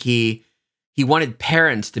I think he wanted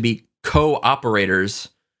parents to be co-operators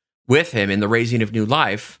with him in the raising of new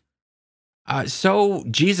life, so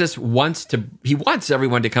Jesus wants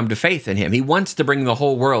everyone to come to faith in him. He wants to bring the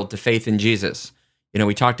whole world to faith in Jesus.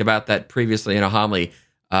 We talked about that previously in a homily.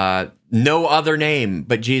 No other name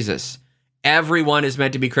but Jesus. Everyone is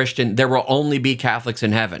meant to be Christian. There will only be Catholics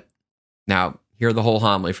in heaven. Now, hear the whole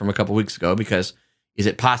homily from a couple weeks ago, because is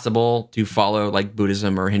it possible to follow like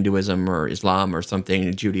Buddhism or Hinduism or Islam or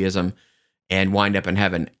something, Judaism, and wind up in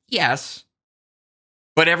heaven? Yes.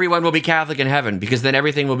 But everyone will be Catholic in heaven, because then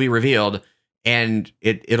everything will be revealed, and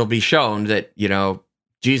it'll be shown that,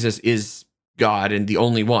 Jesus is God and the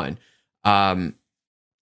only one.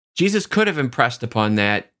 Jesus could have impressed upon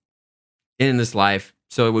that in this life,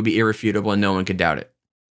 so it would be irrefutable and no one could doubt it.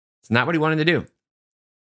 It's not what he wanted to do.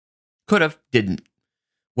 Could have, didn't.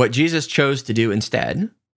 What Jesus chose to do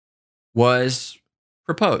instead was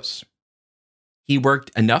propose. He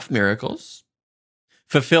worked enough miracles,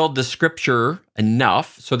 fulfilled the scripture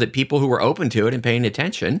enough so that people who were open to it and paying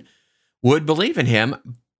attention would believe in him,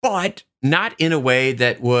 but not in a way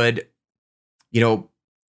that would,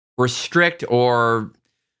 restrict or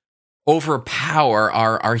overpower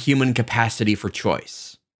our human capacity for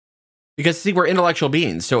choice. Because, see, we're intellectual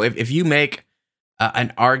beings. So if you make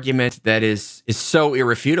an argument that is so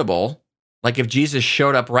irrefutable. Like if Jesus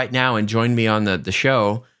showed up right now and joined me on the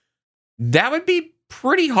show, that would be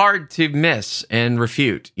pretty hard to miss and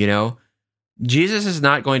refute, you know? Jesus is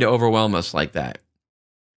not going to overwhelm us like that.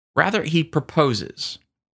 Rather, he proposes.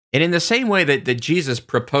 And in the same way that Jesus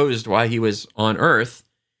proposed while he was on earth,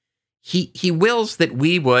 he wills that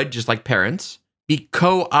we would, just like parents, be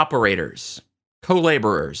co-operators,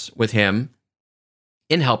 co-laborers with him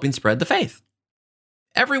in helping spread the faith.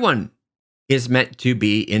 Everyone is meant to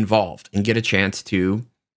be involved and get a chance to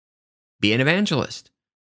be an evangelist.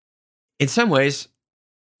 In some ways,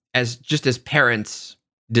 as parents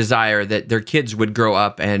desire that their kids would grow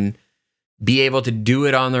up and be able to do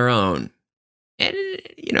it on their own. And,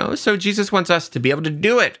 you know, so Jesus wants us to be able to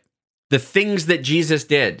do it. The things that Jesus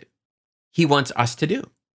did, he wants us to do.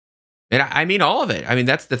 And I mean all of it. I mean,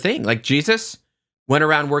 that's the thing. Like Jesus went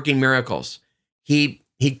around working miracles. He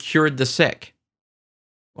cured the sick.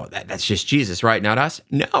 Well, that's just Jesus, right? Not us?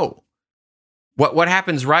 No. What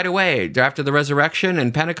happens right away after the resurrection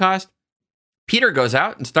and Pentecost? Peter goes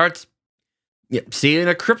out and starts seeing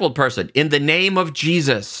a crippled person. In the name of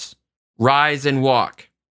Jesus, rise and walk.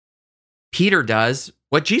 Peter does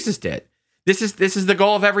what Jesus did. This is the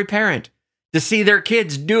goal of every parent, to see their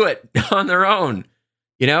kids do it on their own.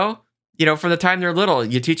 You know, from the time they're little,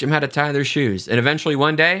 you teach them how to tie their shoes. And eventually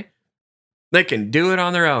one day, they can do it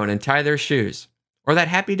on their own and tie their shoes. Or that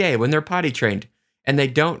happy day when they're potty trained and they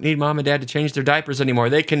don't need mom and dad to change their diapers anymore.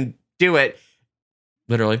 They can do it,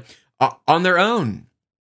 literally, on their own.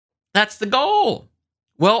 That's the goal.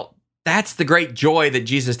 Well, that's the great joy that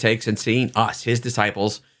Jesus takes in seeing us, his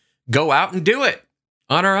disciples, go out and do it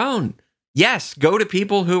on our own. Yes, go to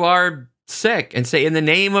people who are sick and say, in the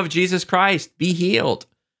name of Jesus Christ, be healed.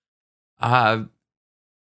 In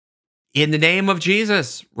the name of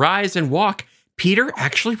Jesus, rise and walk. Peter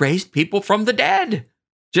actually raised people from the dead,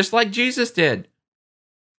 just like Jesus did.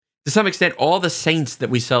 To some extent, all the saints that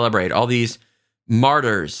we celebrate, all these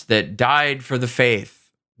martyrs that died for the faith,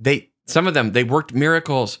 some of them, they worked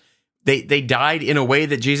miracles. They died in a way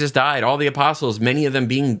that Jesus died. All the apostles, many of them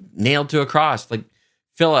being nailed to a cross, like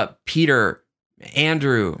Philip, Peter,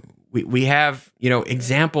 Andrew. We have,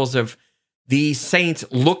 examples of these saints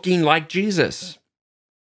looking like Jesus.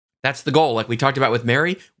 That's the goal. Like we talked about with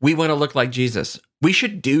Mary, we want to look like Jesus. We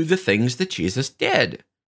should do the things that Jesus did.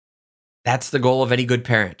 That's the goal of any good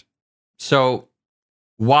parent. So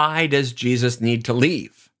why does Jesus need to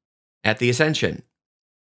leave at the ascension?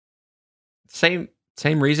 Same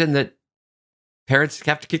reason that parents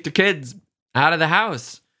have to kick their kids out of the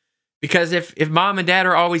house. Because if mom and dad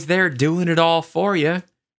are always there doing it all for you,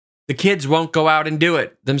 the kids won't go out and do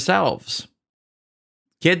it themselves.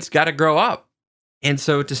 Kids got to grow up. And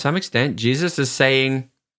so to some extent, Jesus is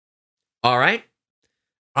saying, all right,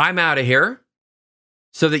 I'm out of here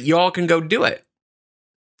so that you all can go do it.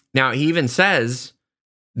 Now, he even says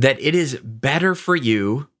that it is better for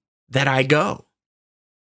you that I go.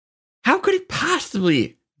 How could it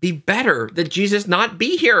possibly be better that Jesus not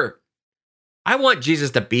be here? I want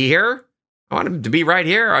Jesus to be here. I want him to be right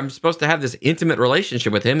here. I'm supposed to have this intimate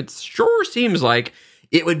relationship with him. It sure seems like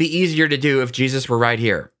it would be easier to do if Jesus were right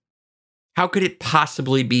here. How could it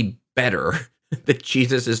possibly be better that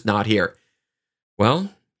Jesus is not here? Well,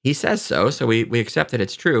 he says so we accept that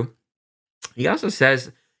it's true. He also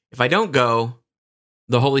says, if I don't go,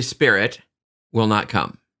 the Holy Spirit will not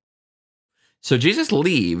come. So Jesus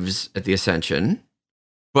leaves at the ascension,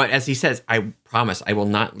 but as he says, I promise I will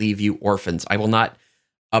not leave you orphans. I will not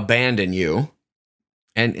abandon you.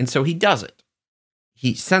 And so he does it.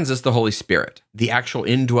 He sends us the Holy Spirit, the actual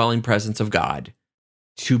indwelling presence of God,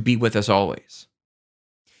 to be with us always.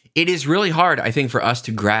 It is really hard, I think, for us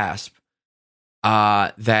to grasp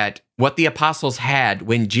that what the apostles had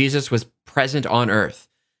when Jesus was present on earth,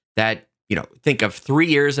 that, think of 3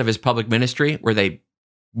 years of his public ministry where they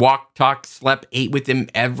walked, talked, slept, ate with him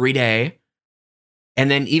every day. And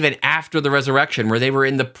then even after the resurrection, where they were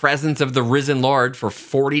in the presence of the risen Lord for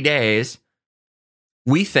 40 days,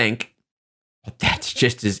 we think, well, that's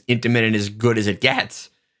just as intimate and as good as it gets.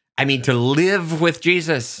 I mean, to live with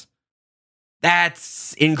Jesus,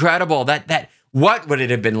 that's incredible. What would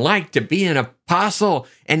it have been like to be an apostle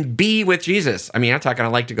and be with Jesus? I mean, I'm talking, I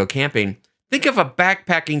like to go camping. Think of a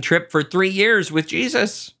backpacking trip for 3 years with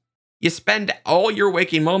Jesus. You spend all your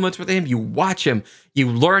waking moments with him. You watch him. You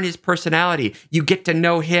learn his personality. You get to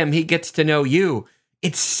know him. He gets to know you.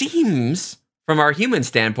 It seems, from our human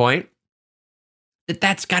standpoint, that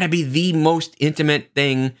that's got to be the most intimate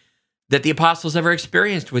thing that the apostles ever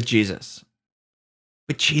experienced with Jesus.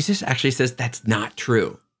 But Jesus actually says that's not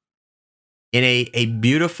true. In a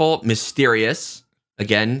beautiful, mysterious,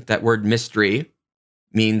 again, that word mystery,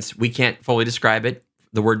 means we can't fully describe it.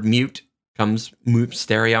 The word mute comes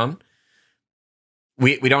mysterion.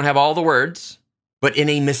 We don't have all the words, but in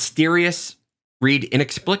a mysterious, read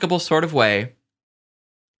inexplicable sort of way,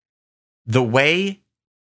 the way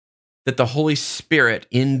that the Holy Spirit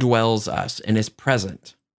indwells us and is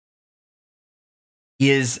present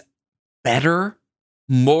is better,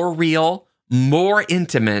 more real, more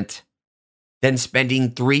intimate than spending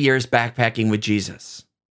 3 years backpacking with Jesus.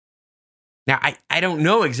 Now, I don't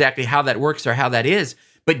know exactly how that works or how that is,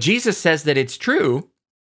 but Jesus says that it's true,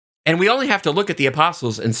 and we only have to look at the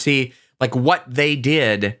apostles and see like what they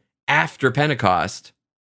did after Pentecost,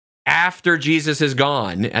 after Jesus is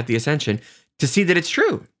gone at the ascension, to see that it's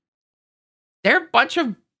true. They're a bunch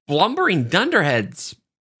of blumbering dunderheads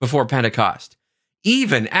before Pentecost.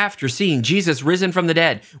 Even after seeing Jesus risen from the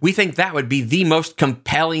dead, we think that would be the most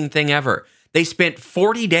compelling thing ever. They spent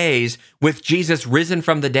 40 days with Jesus risen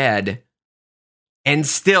from the dead, and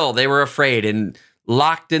still they were afraid and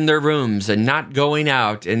locked in their rooms and not going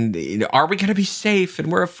out. And are we going to be safe?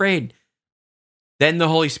 And we're afraid. Then the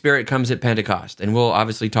Holy Spirit comes at Pentecost. And we'll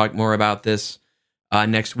obviously talk more about this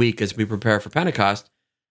next week as we prepare for Pentecost.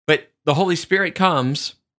 But the Holy Spirit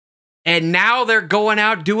comes, and now they're going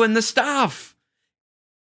out doing the stuff.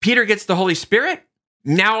 Peter gets the Holy Spirit.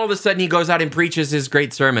 Now all of a sudden he goes out and preaches his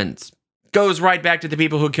great sermons. Goes right back to the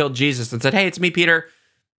people who killed Jesus and said, hey, it's me, Peter.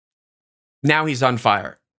 Now he's on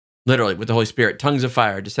fire. Literally, with the Holy Spirit. Tongues of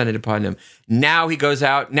fire descended upon him. Now he goes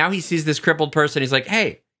out. Now he sees this crippled person. He's like,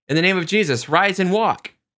 hey, in the name of Jesus, rise and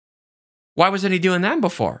walk. Why wasn't he doing that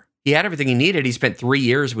before? He had everything he needed. He spent 3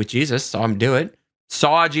 years with Jesus, saw him do it,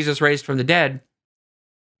 saw Jesus raised from the dead.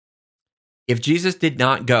 If Jesus did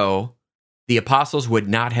not go, the apostles would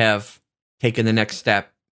not have taken the next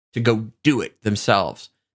step to go do it themselves.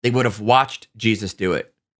 They would have watched Jesus do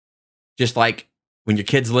it. Just like when your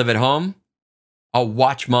kids live at home, I'll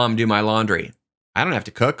watch mom do my laundry. I don't have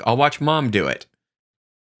to cook. I'll watch mom do it.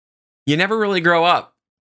 You never really grow up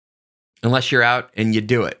unless you're out and you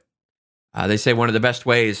do it. They say one of the best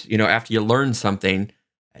ways, after you learn something,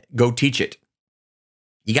 go teach it.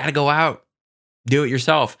 You got to go out, do it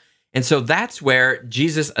yourself. And so that's where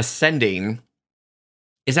Jesus ascending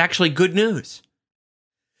is actually good news.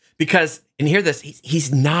 Because, and hear this,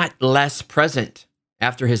 he's not less present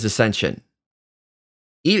after his ascension.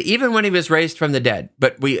 Even when he was raised from the dead,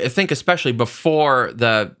 but we think especially before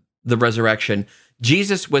the resurrection,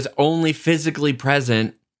 Jesus was only physically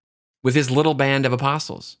present with his little band of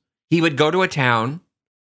apostles. He would go to a town,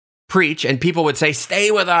 preach, and people would say,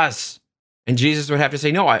 stay with us. And Jesus would have to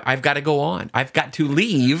say, no, I've got to go on. I've got to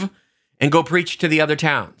leave and go preach to the other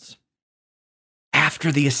towns.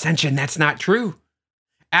 After the ascension, that's not true.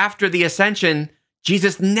 After the ascension,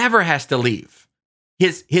 Jesus never has to leave.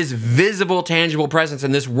 His visible, tangible presence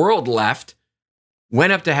in this world left,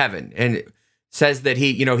 went up to heaven, and it says that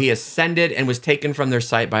he ascended and was taken from their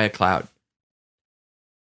sight by a cloud.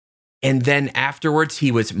 And then afterwards,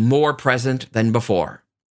 he was more present than before.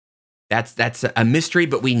 That's a mystery,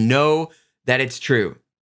 but we know that it's true.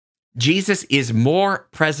 Jesus is more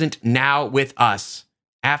present now with us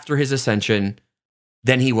after his ascension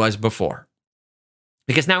than he was before.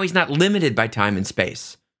 Because now he's not limited by time and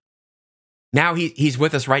space. Now he's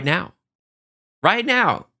with us right now. Right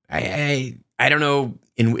now. I don't know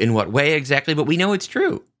in what way exactly, but we know it's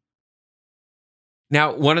true.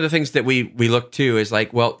 Now, one of the things that we look to is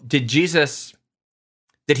like, well, did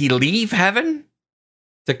he leave heaven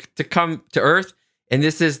to come to earth? And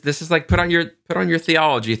this is like put on your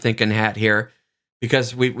theology thinking hat here,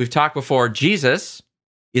 because we've talked before. Jesus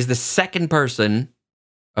is the second person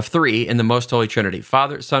of three in the most holy Trinity: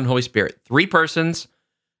 Father, Son, Holy Spirit. Three persons,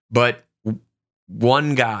 but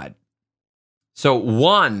one God. So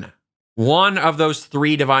one of those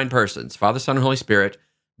three divine persons, Father, Son, and Holy Spirit,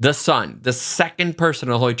 the Son, the second person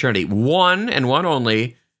of the Holy Trinity, one and one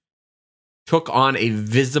only, took on a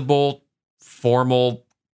visible, formal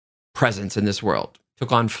presence in this world,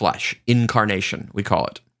 took on flesh, incarnation, we call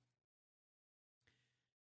it.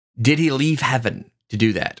 Did he leave heaven to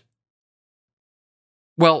do that?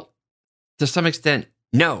 Well, to some extent,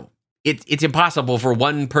 no. It's impossible for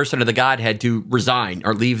one person of the Godhead to resign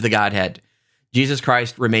or leave the Godhead. Jesus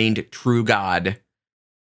Christ remained true God,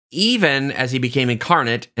 even as he became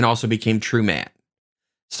incarnate and also became true man.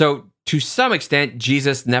 So to some extent,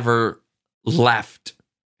 Jesus never left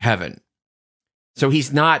heaven. So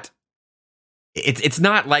he's not, it's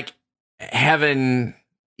not like heaven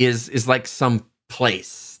is like some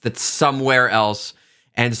place that's somewhere else.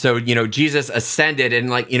 And so, Jesus ascended,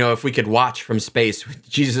 and if we could watch from space,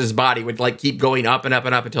 Jesus' body would keep going up and up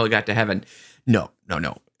and up until it got to heaven. No.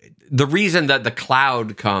 the reason that the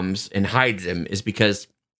cloud comes and hides him is because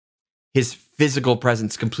his physical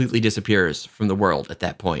presence completely disappears from the world at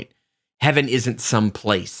that point. Heaven isn't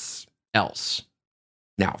someplace else.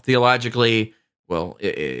 Now, theologically, well,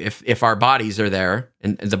 if our bodies are there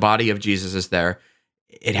and the body of Jesus is there,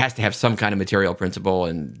 it has to have some kind of material principle,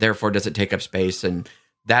 and therefore does it take up space? And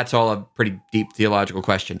that's all a pretty deep theological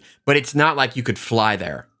question. But it's not like you could fly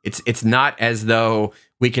there. It's not as though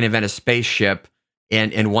we can invent a spaceship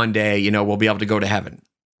and one day, we'll be able to go to heaven.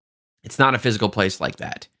 It's not a physical place like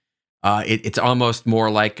that. It's almost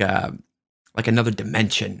more like another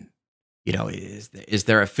dimension. Is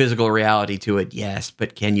there a physical reality to it? Yes,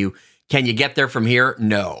 but can you get there from here?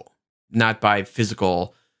 No, not by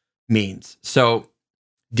physical means. So,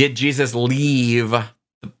 did Jesus leave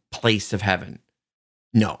the place of heaven?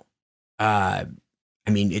 No.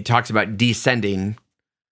 It talks about descending,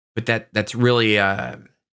 but that's really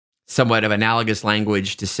somewhat of analogous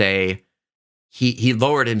language to say he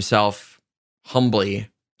lowered himself humbly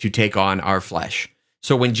to take on our flesh.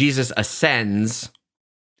 So when Jesus ascends,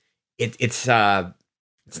 it's not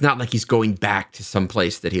like he's going back to some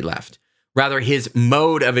place that he left. Rather, his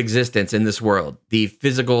mode of existence in this world, the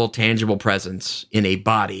physical, tangible presence in a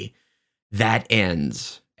body, that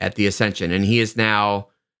ends at the ascension. And he is now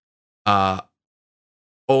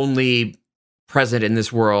only present in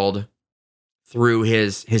this world through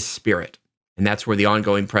his spirit. And that's where the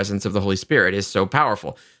ongoing presence of the Holy Spirit is so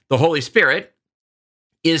powerful. The Holy Spirit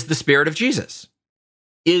is the Spirit of Jesus,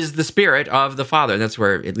 is the Spirit of the Father. And that's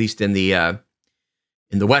where, at least in the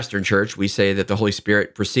Western Church, we say that the Holy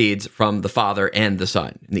Spirit proceeds from the Father and the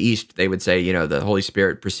Son. In the East, they would say, the Holy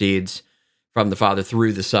Spirit proceeds from the Father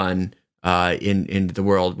through the Son in the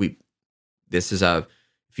world.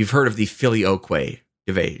 If you've heard of the Filioque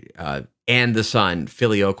debate, and the Son,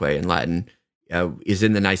 Filioque in Latin, is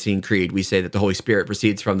in the Nicene Creed. We say that the Holy Spirit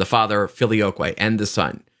proceeds from the Father, Filioque, and the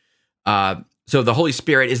Son. So the Holy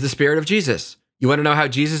Spirit is the Spirit of Jesus. You want to know how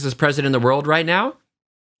Jesus is present in the world right now?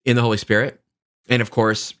 In the Holy Spirit. And of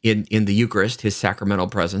course, in the Eucharist, his sacramental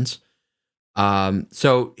presence.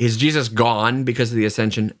 So is Jesus gone because of the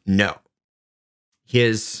ascension? No.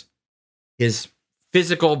 His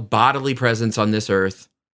physical bodily presence on this earth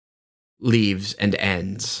leaves and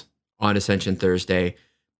ends on Ascension Thursday,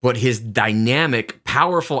 but his dynamic,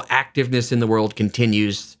 powerful activeness in the world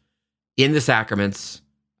continues in the sacraments,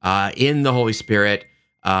 in the Holy Spirit,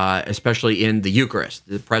 especially in the Eucharist,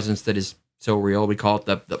 the presence that is so real. We call it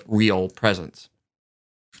the real presence.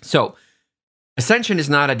 So, Ascension is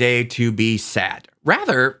not a day to be sad.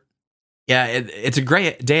 Rather, it's a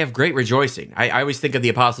great day of great rejoicing. I always think of the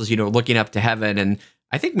apostles, looking up to heaven, and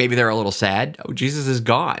I think maybe they're a little sad. Oh, Jesus is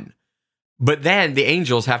gone. But then the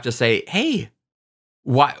angels have to say, hey,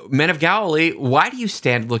 why, men of Galilee, why do you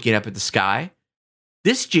stand looking up at the sky?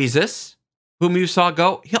 This Jesus, whom you saw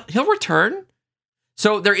go, he'll return.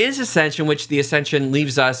 So there is a sense in which the ascension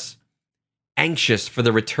leaves us anxious for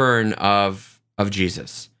the return of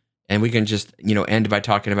Jesus. And we can just, end by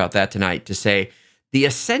talking about that tonight to say the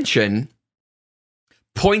ascension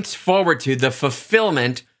points forward to the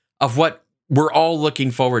fulfillment of what we're all looking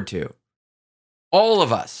forward to. All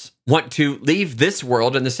of us want to leave this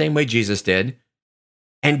world in the same way Jesus did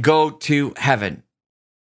and go to heaven.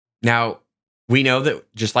 Now, we know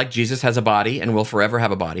that just like Jesus has a body and will forever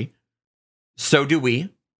have a body, so do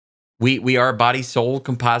we. We are a body-soul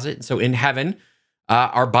composite. So in heaven,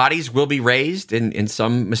 our bodies will be raised in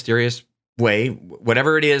some mysterious way.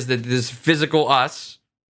 Whatever it is that this physical us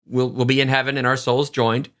will be in heaven and our souls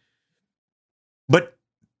joined. But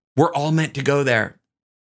we're all meant to go there.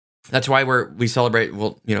 That's why we celebrate,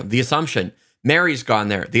 the Assumption. Mary's gone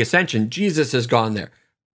there. The Ascension, Jesus has gone there.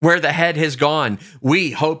 Where the head has gone,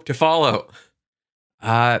 we hope to follow.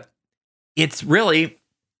 It's really,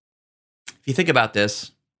 if you think about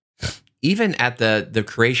this, even at the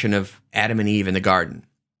creation of Adam and Eve in the garden,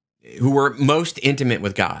 who were most intimate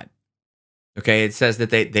with God, okay, it says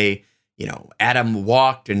that they Adam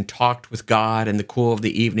walked and talked with God in the cool of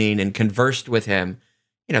the evening and conversed with him.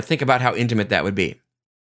 Think about how intimate that would be.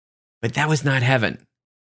 But that was not heaven.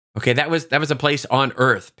 Okay, that was a place on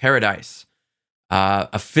earth, paradise,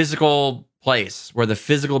 a physical place where the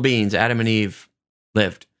physical beings, Adam and Eve,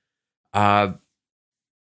 lived.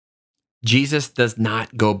 Jesus does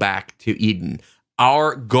not go back to Eden.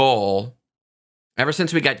 Our goal, ever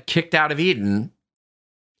since we got kicked out of Eden,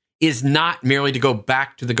 is not merely to go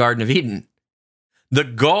back to the Garden of Eden. The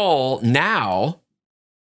goal now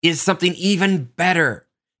is something even better.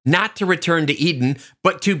 Not to return to Eden,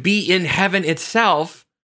 but to be in heaven itself.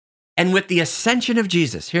 And with the ascension of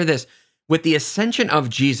Jesus, hear this, with the ascension of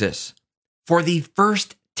Jesus, for the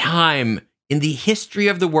first time in the history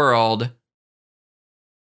of the world,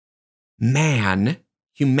 humanity,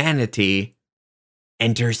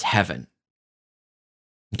 enters heaven.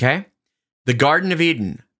 Okay? The Garden of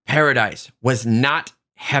Eden, paradise, was not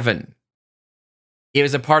heaven. It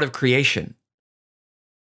was a part of creation.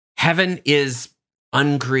 Heaven is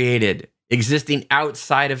uncreated, existing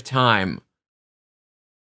outside of time.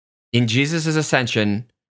 In Jesus' ascension,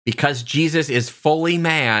 because Jesus is fully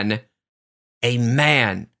man,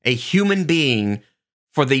 a human being,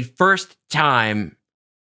 for the first time,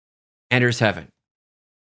 enters heaven.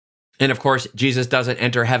 And of course, Jesus doesn't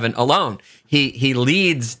enter heaven alone. He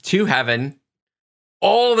leads to heaven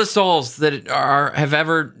all the souls that have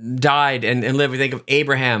ever died and lived. We think of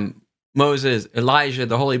Abraham, Moses, Elijah,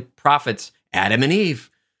 the holy prophets, Adam and Eve.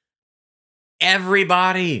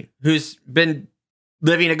 Everybody who's been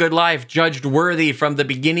living a good life, judged worthy from the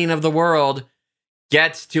beginning of the world,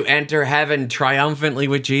 gets to enter heaven triumphantly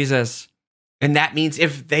with Jesus. And that means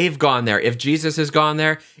if they've gone there, if Jesus has gone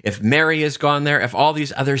there, if Mary has gone there, if all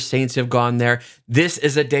these other saints have gone there, this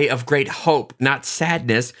is a day of great hope, not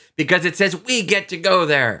sadness, because it says we get to go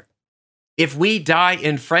there. If we die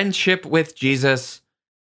in friendship with Jesus,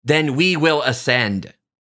 then we will ascend.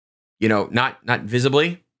 Not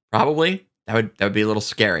visibly, probably. That would be a little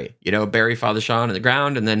scary. Bury Father Sean in the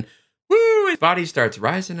ground and then, woo, his body starts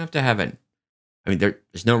rising up to heaven. I mean,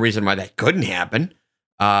 there's no reason why that couldn't happen.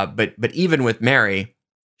 But even with Mary,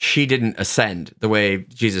 she didn't ascend the way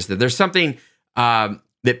Jesus did. There's something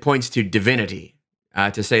that points to divinity,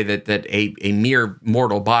 to say that a mere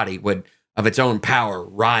mortal body would, of its own power,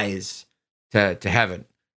 rise to heaven.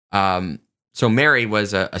 So Mary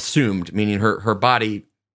was assumed, meaning her body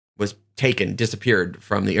was disappeared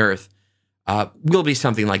from the earth. Will be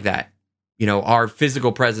something like that. Our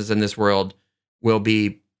physical presence in this world will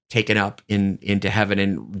be taken up into heaven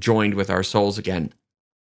and joined with our souls again.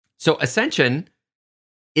 So Ascension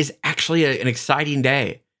is actually an exciting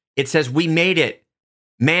day. It says we made it.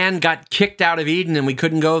 Man got kicked out of Eden and we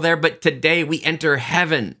couldn't go there, but today we enter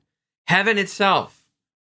heaven itself,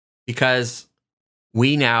 because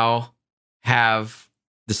we now have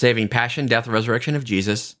the saving passion, death, resurrection of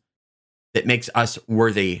Jesus that makes us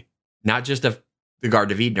worthy, not just of the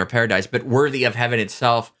Garden of Eden or paradise, but worthy of heaven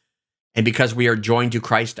itself. And because we are joined to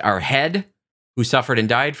Christ, our head, who suffered and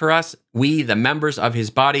died for us, we, the members of his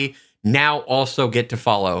body, now also get to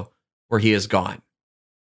follow where he is gone.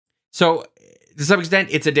 So, to some extent,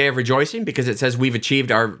 it's a day of rejoicing because it says we've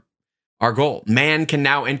achieved our goal. Man can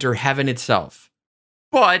now enter heaven itself.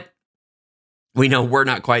 But we know we're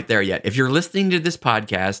not quite there yet. If you're listening to this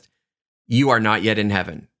podcast, you are not yet in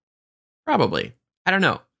heaven. Probably. I don't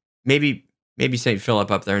know. Maybe St.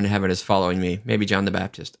 Philip up there in heaven is following me. Maybe John the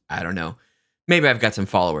Baptist. I don't know. Maybe I've got some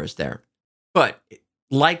followers there. But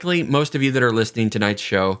likely, most of you that are listening to tonight's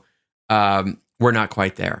show, we're not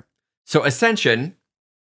quite there. So Ascension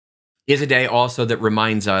is a day also that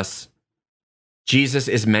reminds us Jesus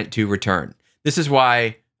is meant to return. This is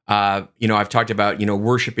why, I've talked about,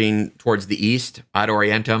 worshiping towards the east, ad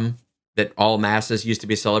orientem, that all masses used to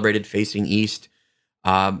be celebrated facing east,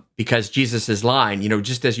 because Jesus's line,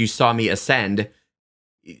 just as you saw me ascend,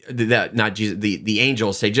 not Jesus, the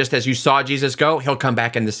angels say, just as you saw Jesus go, he'll come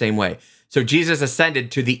back in the same way. So Jesus ascended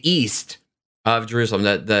to the east of Jerusalem.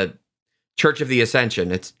 The Church of the Ascension,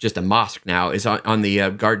 it's just a mosque now, is on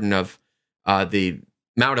the garden of the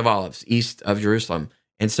Mount of Olives, east of Jerusalem.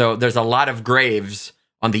 And so there's a lot of graves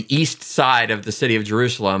on the east side of the city of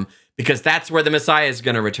Jerusalem, because that's where the Messiah is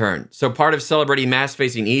going to return. So part of celebrating Mass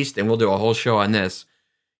facing east, and we'll do a whole show on this,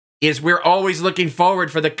 is we're always looking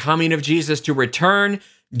forward for the coming of Jesus to return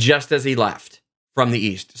just as he left from the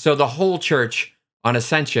east. So the whole church on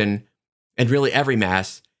Ascension, and really every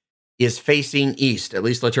Mass, is facing east, at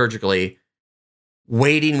least liturgically,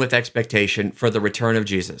 waiting with expectation for the return of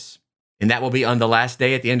Jesus. And that will be on the last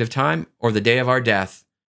day at the end of time, or the day of our death.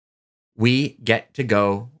 We get to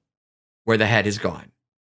go where the head is gone.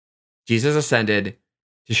 Jesus ascended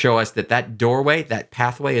to show us that doorway, that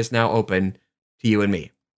pathway is now open to you and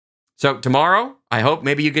me. So tomorrow, I hope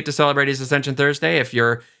maybe you get to celebrate his Ascension Thursday if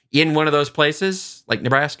you're in one of those places like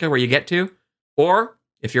Nebraska where you get to, or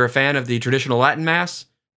if you're a fan of the traditional Latin Mass,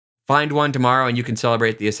 find one tomorrow and you can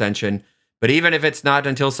celebrate the Ascension. But even if it's not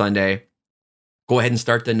until Sunday, go ahead and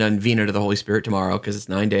start the Novena to the Holy Spirit tomorrow, because it's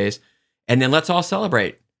 9 days. And then let's all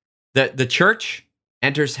celebrate. The church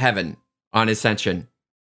enters heaven on Ascension.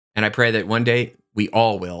 And I pray that one day we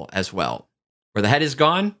all will as well. Where the head is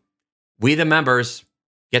gone, we, the members,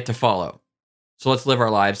 get to follow. So let's live our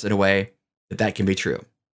lives in a way that can be true.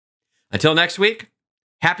 Until next week,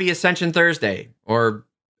 happy Ascension Thursday, or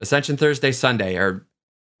Ascension Thursday Sunday, or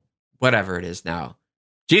whatever it is now.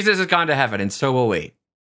 Jesus has gone to heaven, and so will we.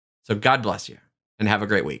 So God bless you, and have a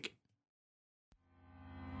great week.